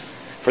Levites.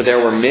 For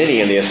there were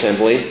many in the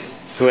assembly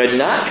who had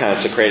not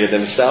consecrated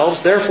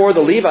themselves. Therefore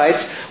the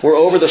Levites were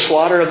over the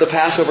slaughter of the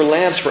Passover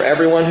lambs for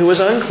everyone who was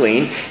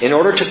unclean, in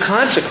order to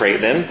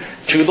consecrate them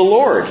to the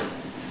Lord.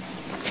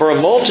 For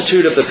a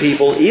multitude of the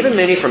people, even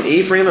many from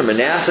Ephraim and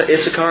Manasseh,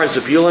 Issachar and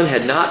Zebulun,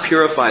 had not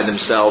purified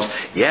themselves,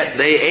 yet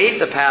they ate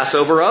the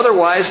Passover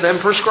otherwise than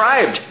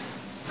prescribed.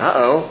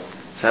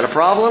 Is that a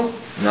problem?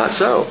 Not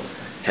so.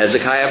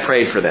 Hezekiah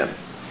prayed for them,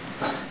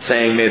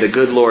 saying, May the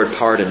good Lord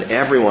pardon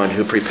everyone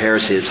who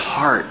prepares his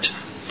heart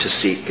to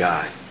seek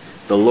God,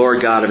 the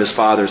Lord God of his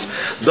fathers,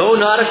 though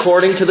not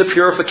according to the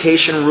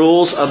purification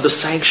rules of the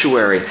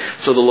sanctuary.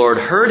 So the Lord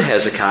heard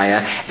Hezekiah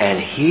and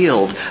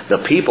healed the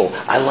people.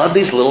 I love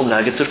these little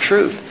nuggets of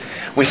truth.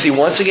 We see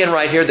once again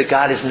right here that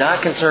God is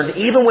not concerned,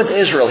 even with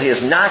Israel, He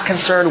is not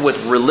concerned with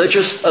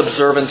religious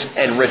observance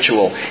and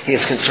ritual. He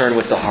is concerned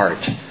with the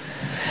heart.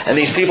 And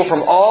these people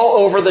from all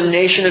over the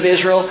nation of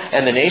Israel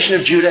and the nation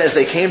of Judah, as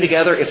they came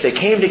together, if they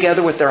came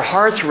together with their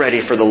hearts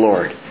ready for the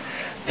Lord,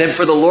 then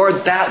for the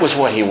Lord, that was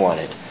what He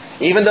wanted.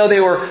 Even though they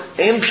were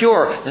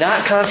impure,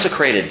 not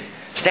consecrated,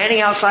 standing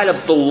outside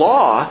of the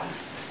law,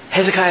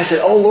 Hezekiah said,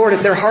 Oh Lord,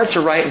 if their hearts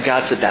are right, and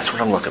God said, that's what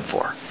I'm looking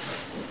for.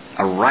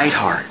 A right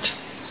heart.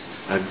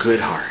 A good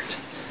heart.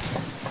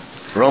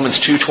 Romans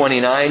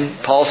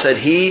 2:29, Paul said,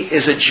 He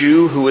is a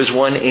Jew who is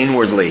one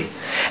inwardly.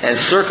 And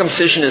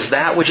circumcision is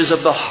that which is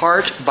of the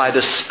heart by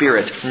the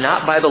Spirit,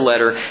 not by the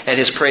letter, and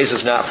His praise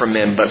is not from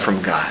men, but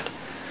from God.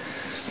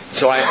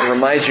 So I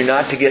remind you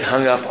not to get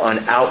hung up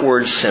on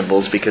outward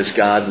symbols, because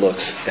God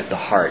looks at the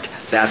heart.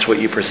 That's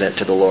what you present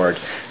to the Lord.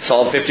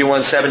 Psalm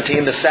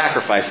 51:17, the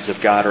sacrifices of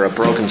God are a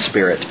broken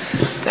spirit,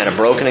 and a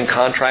broken and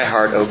contrite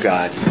heart, O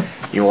God,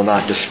 you will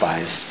not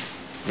despise.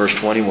 Verse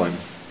 21.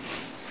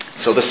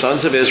 So the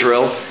sons of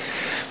Israel,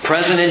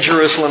 present in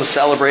Jerusalem,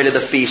 celebrated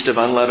the Feast of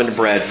Unleavened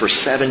Bread for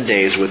 7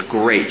 days with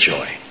great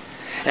joy.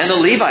 And the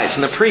Levites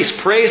and the priests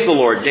praised the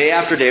Lord day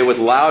after day with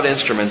loud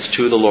instruments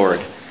to the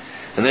Lord.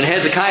 And then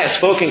Hezekiah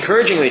spoke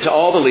encouragingly to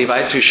all the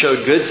Levites who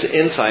showed good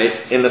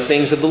insight in the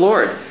things of the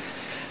Lord.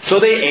 So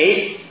they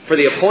ate for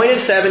the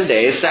appointed 7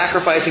 days,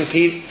 sacrificing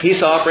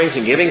peace offerings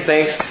and giving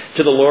thanks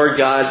to the Lord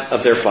God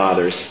of their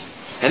fathers.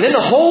 And then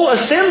the whole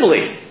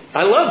assembly,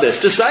 I love this,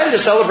 decided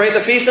to celebrate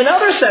the feast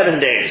another 7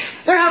 days.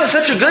 They're having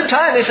such a good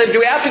time. They said, do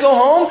we have to go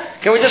home?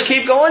 Can we just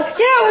keep going?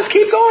 Yeah, let's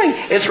keep going.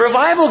 It's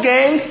revival,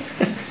 gang.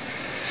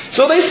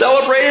 So they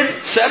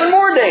celebrated 7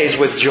 more days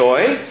with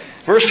joy.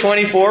 Verse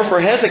 24, for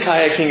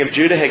Hezekiah, king of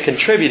Judah, had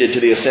contributed to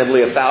the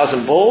assembly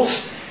 1,000 bulls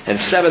and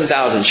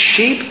 7,000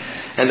 sheep.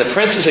 And the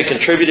princes had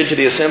contributed to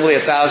the assembly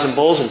 1,000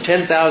 bulls and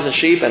 10,000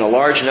 sheep. And a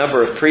large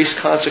number of priests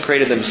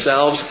consecrated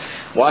themselves.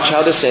 Watch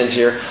how this ends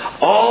here.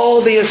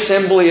 All the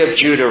assembly of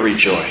Judah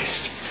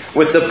rejoiced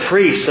with the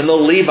priests and the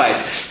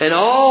Levites and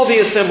all the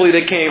assembly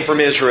that came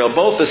from Israel,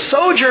 both the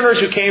sojourners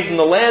who came from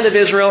the land of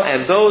Israel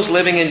and those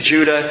living in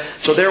Judah.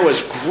 So there was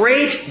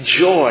great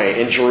joy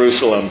in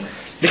Jerusalem,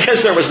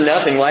 because there was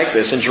nothing like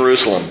this in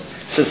Jerusalem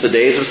since the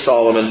days of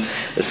Solomon,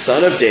 the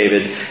son of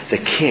David, the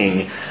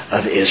king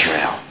of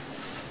Israel.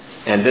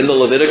 And then the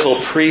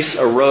Levitical priests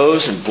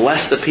arose and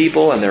blessed the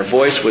people, and their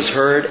voice was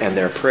heard, and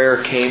their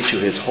prayer came to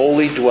His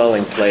holy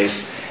dwelling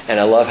place. And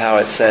I love how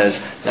it says,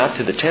 not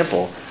to the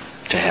temple,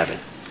 to heaven.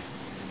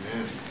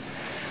 Amen.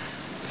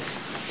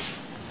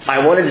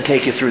 I wanted to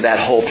take you through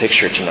that whole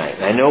picture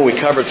tonight. I know we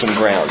covered some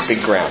ground,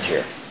 big ground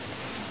here.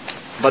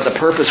 But the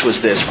purpose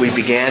was this. We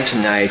began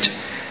tonight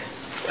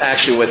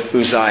actually with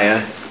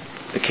Uzziah,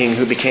 the king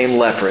who became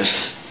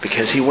leprous,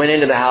 because he went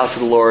into the house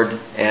of the Lord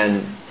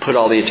and put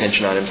all the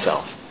attention on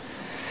himself.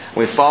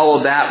 We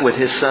followed that with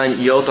his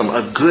son Jotham,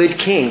 a good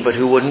king, but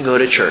who wouldn't go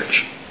to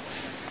church.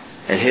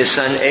 And his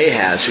son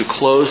Ahaz, who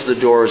closed the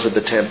doors of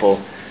the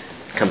temple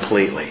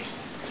completely.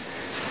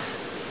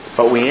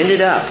 But we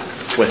ended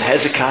up with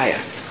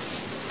Hezekiah.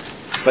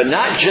 But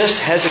not just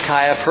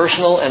Hezekiah,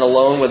 personal and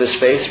alone with his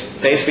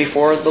faith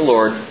before the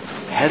Lord,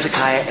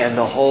 Hezekiah and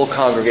the whole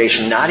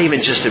congregation, not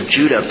even just of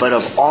Judah, but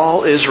of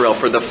all Israel.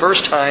 For the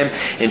first time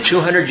in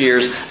 200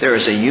 years, there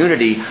is a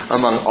unity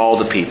among all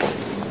the people.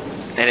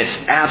 And it's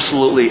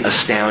absolutely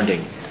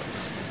astounding.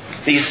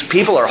 These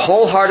people are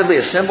wholeheartedly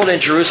assembled in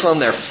Jerusalem.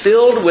 They're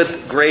filled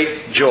with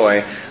great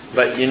joy.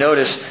 But you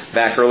notice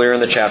back earlier in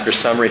the chapter,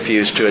 some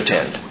refused to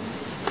attend.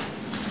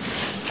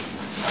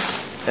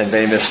 And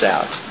they missed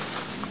out.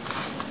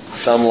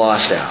 Some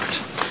lost out.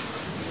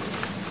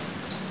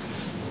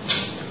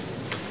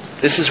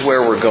 This is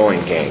where we're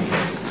going, gang,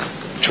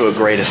 to a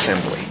great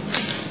assembly.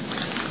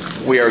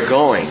 We are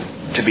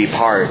going to be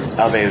part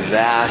of a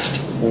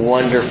vast,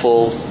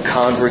 wonderful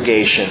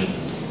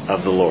congregation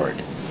of the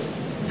Lord.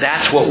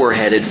 That's what we're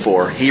headed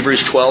for.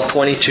 Hebrews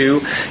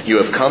 12:22,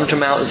 you have come to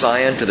Mount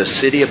Zion, to the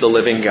city of the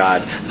living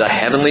God, the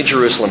heavenly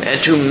Jerusalem,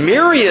 and to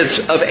myriads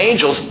of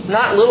angels,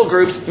 not little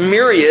groups,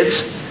 myriads,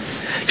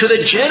 to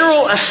the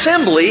general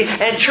assembly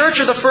and church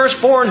of the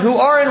firstborn who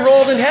are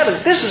enrolled in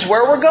heaven. This is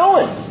where we're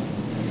going.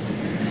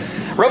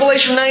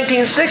 Revelation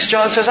 19:6,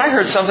 John says, I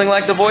heard something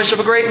like the voice of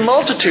a great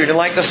multitude, and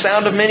like the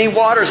sound of many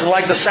waters, and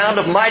like the sound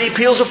of mighty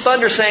peals of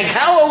thunder, saying,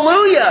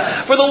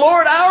 Hallelujah! For the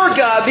Lord our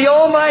God, the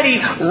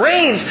Almighty,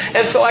 reigns.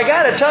 And so I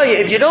got to tell you,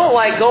 if you don't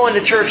like going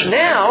to church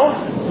now,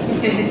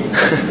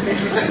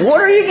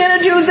 what are you going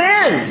to do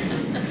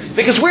then?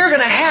 Because we're going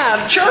to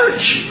have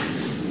church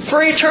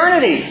for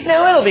eternity.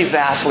 Now, it'll be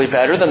vastly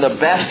better than the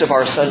best of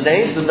our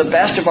Sundays, than the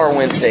best of our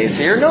Wednesdays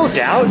here, no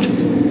doubt.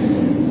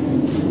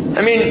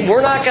 I mean,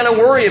 we're not going to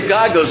worry if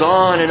God goes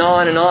on and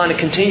on and on and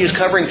continues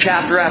covering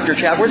chapter after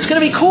chapter. It's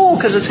going to be cool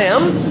because it's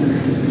Him.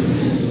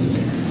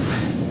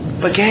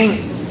 But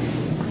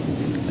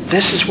gang,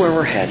 this is where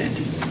we're headed.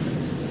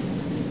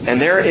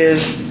 And there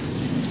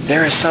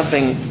is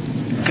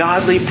something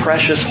godly,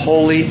 precious,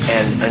 holy,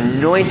 and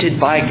anointed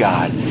by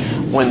God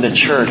when the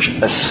church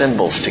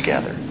assembles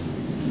together.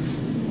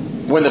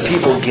 When the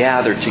people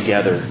gather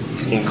together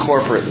in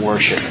corporate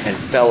worship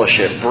and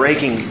fellowship,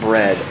 breaking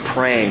bread,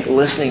 praying,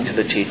 listening to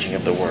the teaching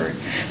of the Word.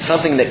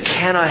 Something that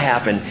cannot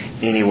happen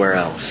anywhere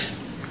else.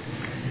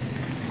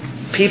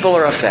 People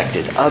are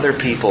affected, other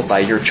people, by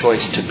your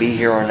choice to be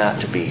here or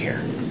not to be here.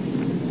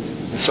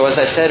 And so as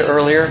I said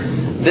earlier,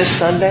 this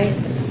Sunday,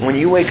 when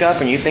you wake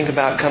up and you think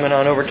about coming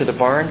on over to the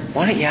barn,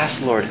 why don't you ask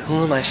the Lord,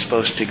 who am I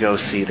supposed to go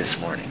see this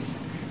morning?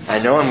 I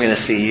know I'm going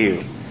to see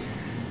you.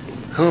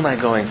 Who am I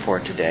going for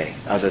today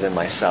other than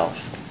myself?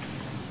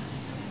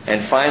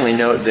 And finally,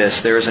 note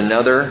this. There is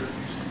another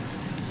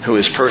who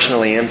is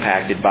personally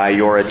impacted by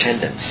your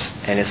attendance,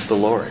 and it's the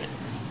Lord.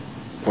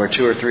 Where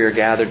 2 or 3 are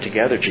gathered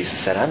together, Jesus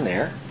said, I'm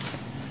there.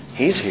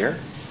 He's here.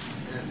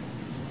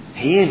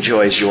 He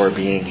enjoys your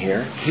being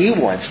here. He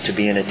wants to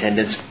be in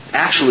attendance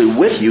actually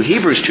with you.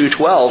 Hebrews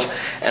 2:12,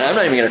 and I'm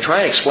not even going to try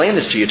and explain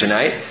this to you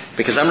tonight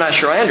because I'm not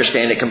sure I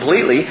understand it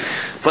completely,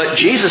 but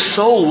Jesus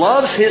so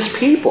loves His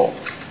people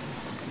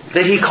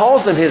that He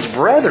calls them His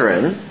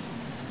brethren.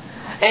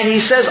 And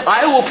He says,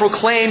 I will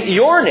proclaim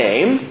your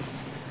name.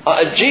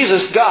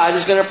 Jesus, God,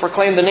 is going to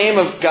proclaim the name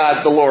of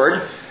God, the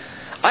Lord.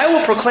 I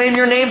will proclaim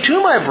your name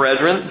to my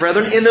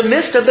brethren. In the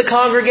midst of the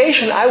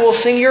congregation, I will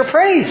sing your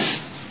praise.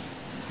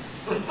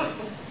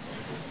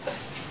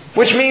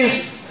 Which means,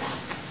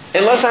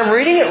 unless I'm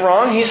reading it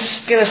wrong, He's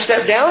going to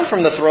step down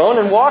from the throne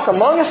and walk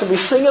among us and be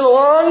singing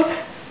along,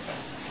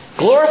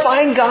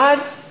 glorifying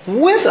God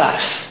with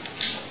us.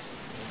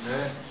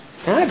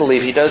 And I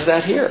believe He does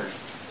that here.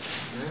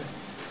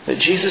 That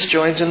Jesus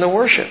joins in the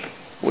worship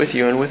with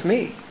you and with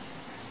me.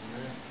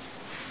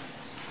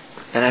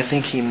 And I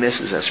think He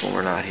misses us when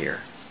we're not here.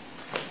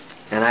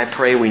 And I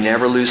pray we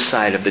never lose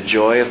sight of the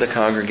joy of the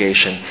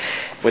congregation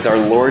with our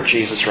Lord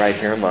Jesus right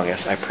here among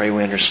us. I pray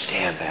we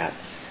understand that.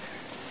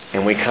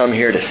 And we come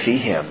here to see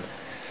Him.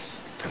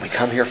 And we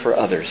come here for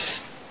others.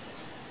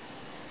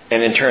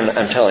 And in turn,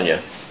 I'm telling you,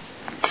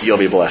 you'll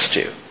be blessed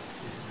too.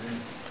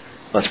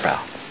 Let's pray.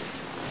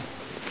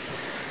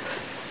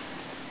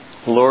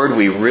 Lord,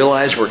 we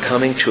realize we're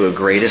coming to a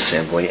great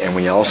assembly, and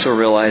we also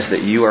realize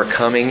that You are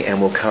coming and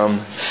will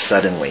come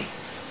suddenly.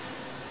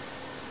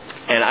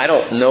 And I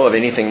don't know of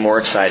anything more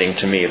exciting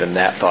to me than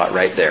that thought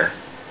right there,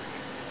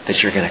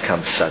 that You're going to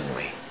come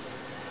suddenly.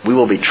 We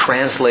will be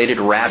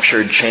translated,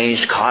 raptured,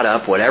 changed, caught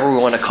up, whatever we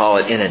want to call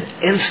it, in an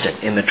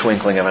instant, in the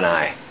twinkling of an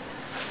eye.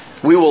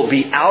 We will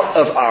be out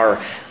of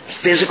our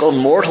physical,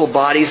 mortal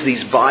bodies,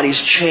 these bodies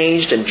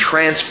changed and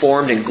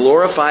transformed and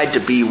glorified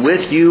to be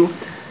with You.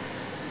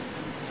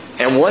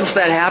 And once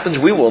that happens,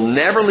 we will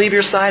never leave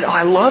Your side. Oh,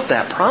 I love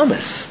that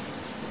promise.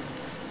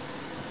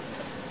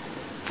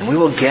 And we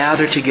will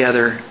gather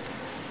together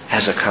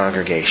as a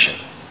congregation.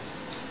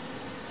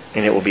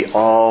 And it will be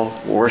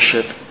all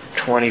worship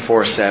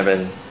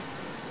 24/7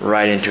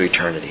 right into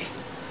eternity.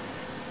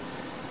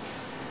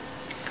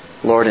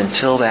 Lord,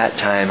 until that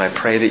time, I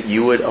pray that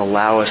You would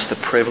allow us the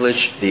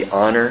privilege, the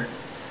honor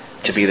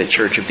to be the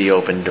church of the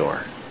open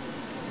door.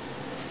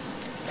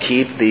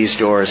 Keep these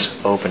doors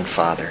open,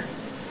 Father.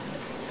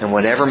 And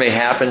whatever may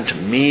happen to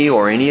me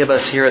or any of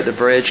us here at the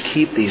bridge,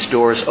 keep these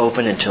doors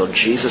open until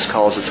Jesus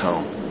calls us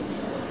home.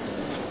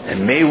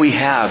 And may we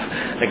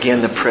have,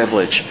 again, the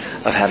privilege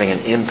of having an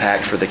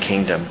impact for the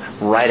kingdom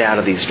right out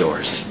of these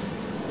doors.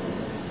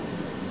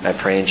 I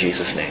pray in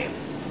Jesus' name.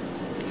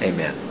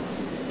 Amen.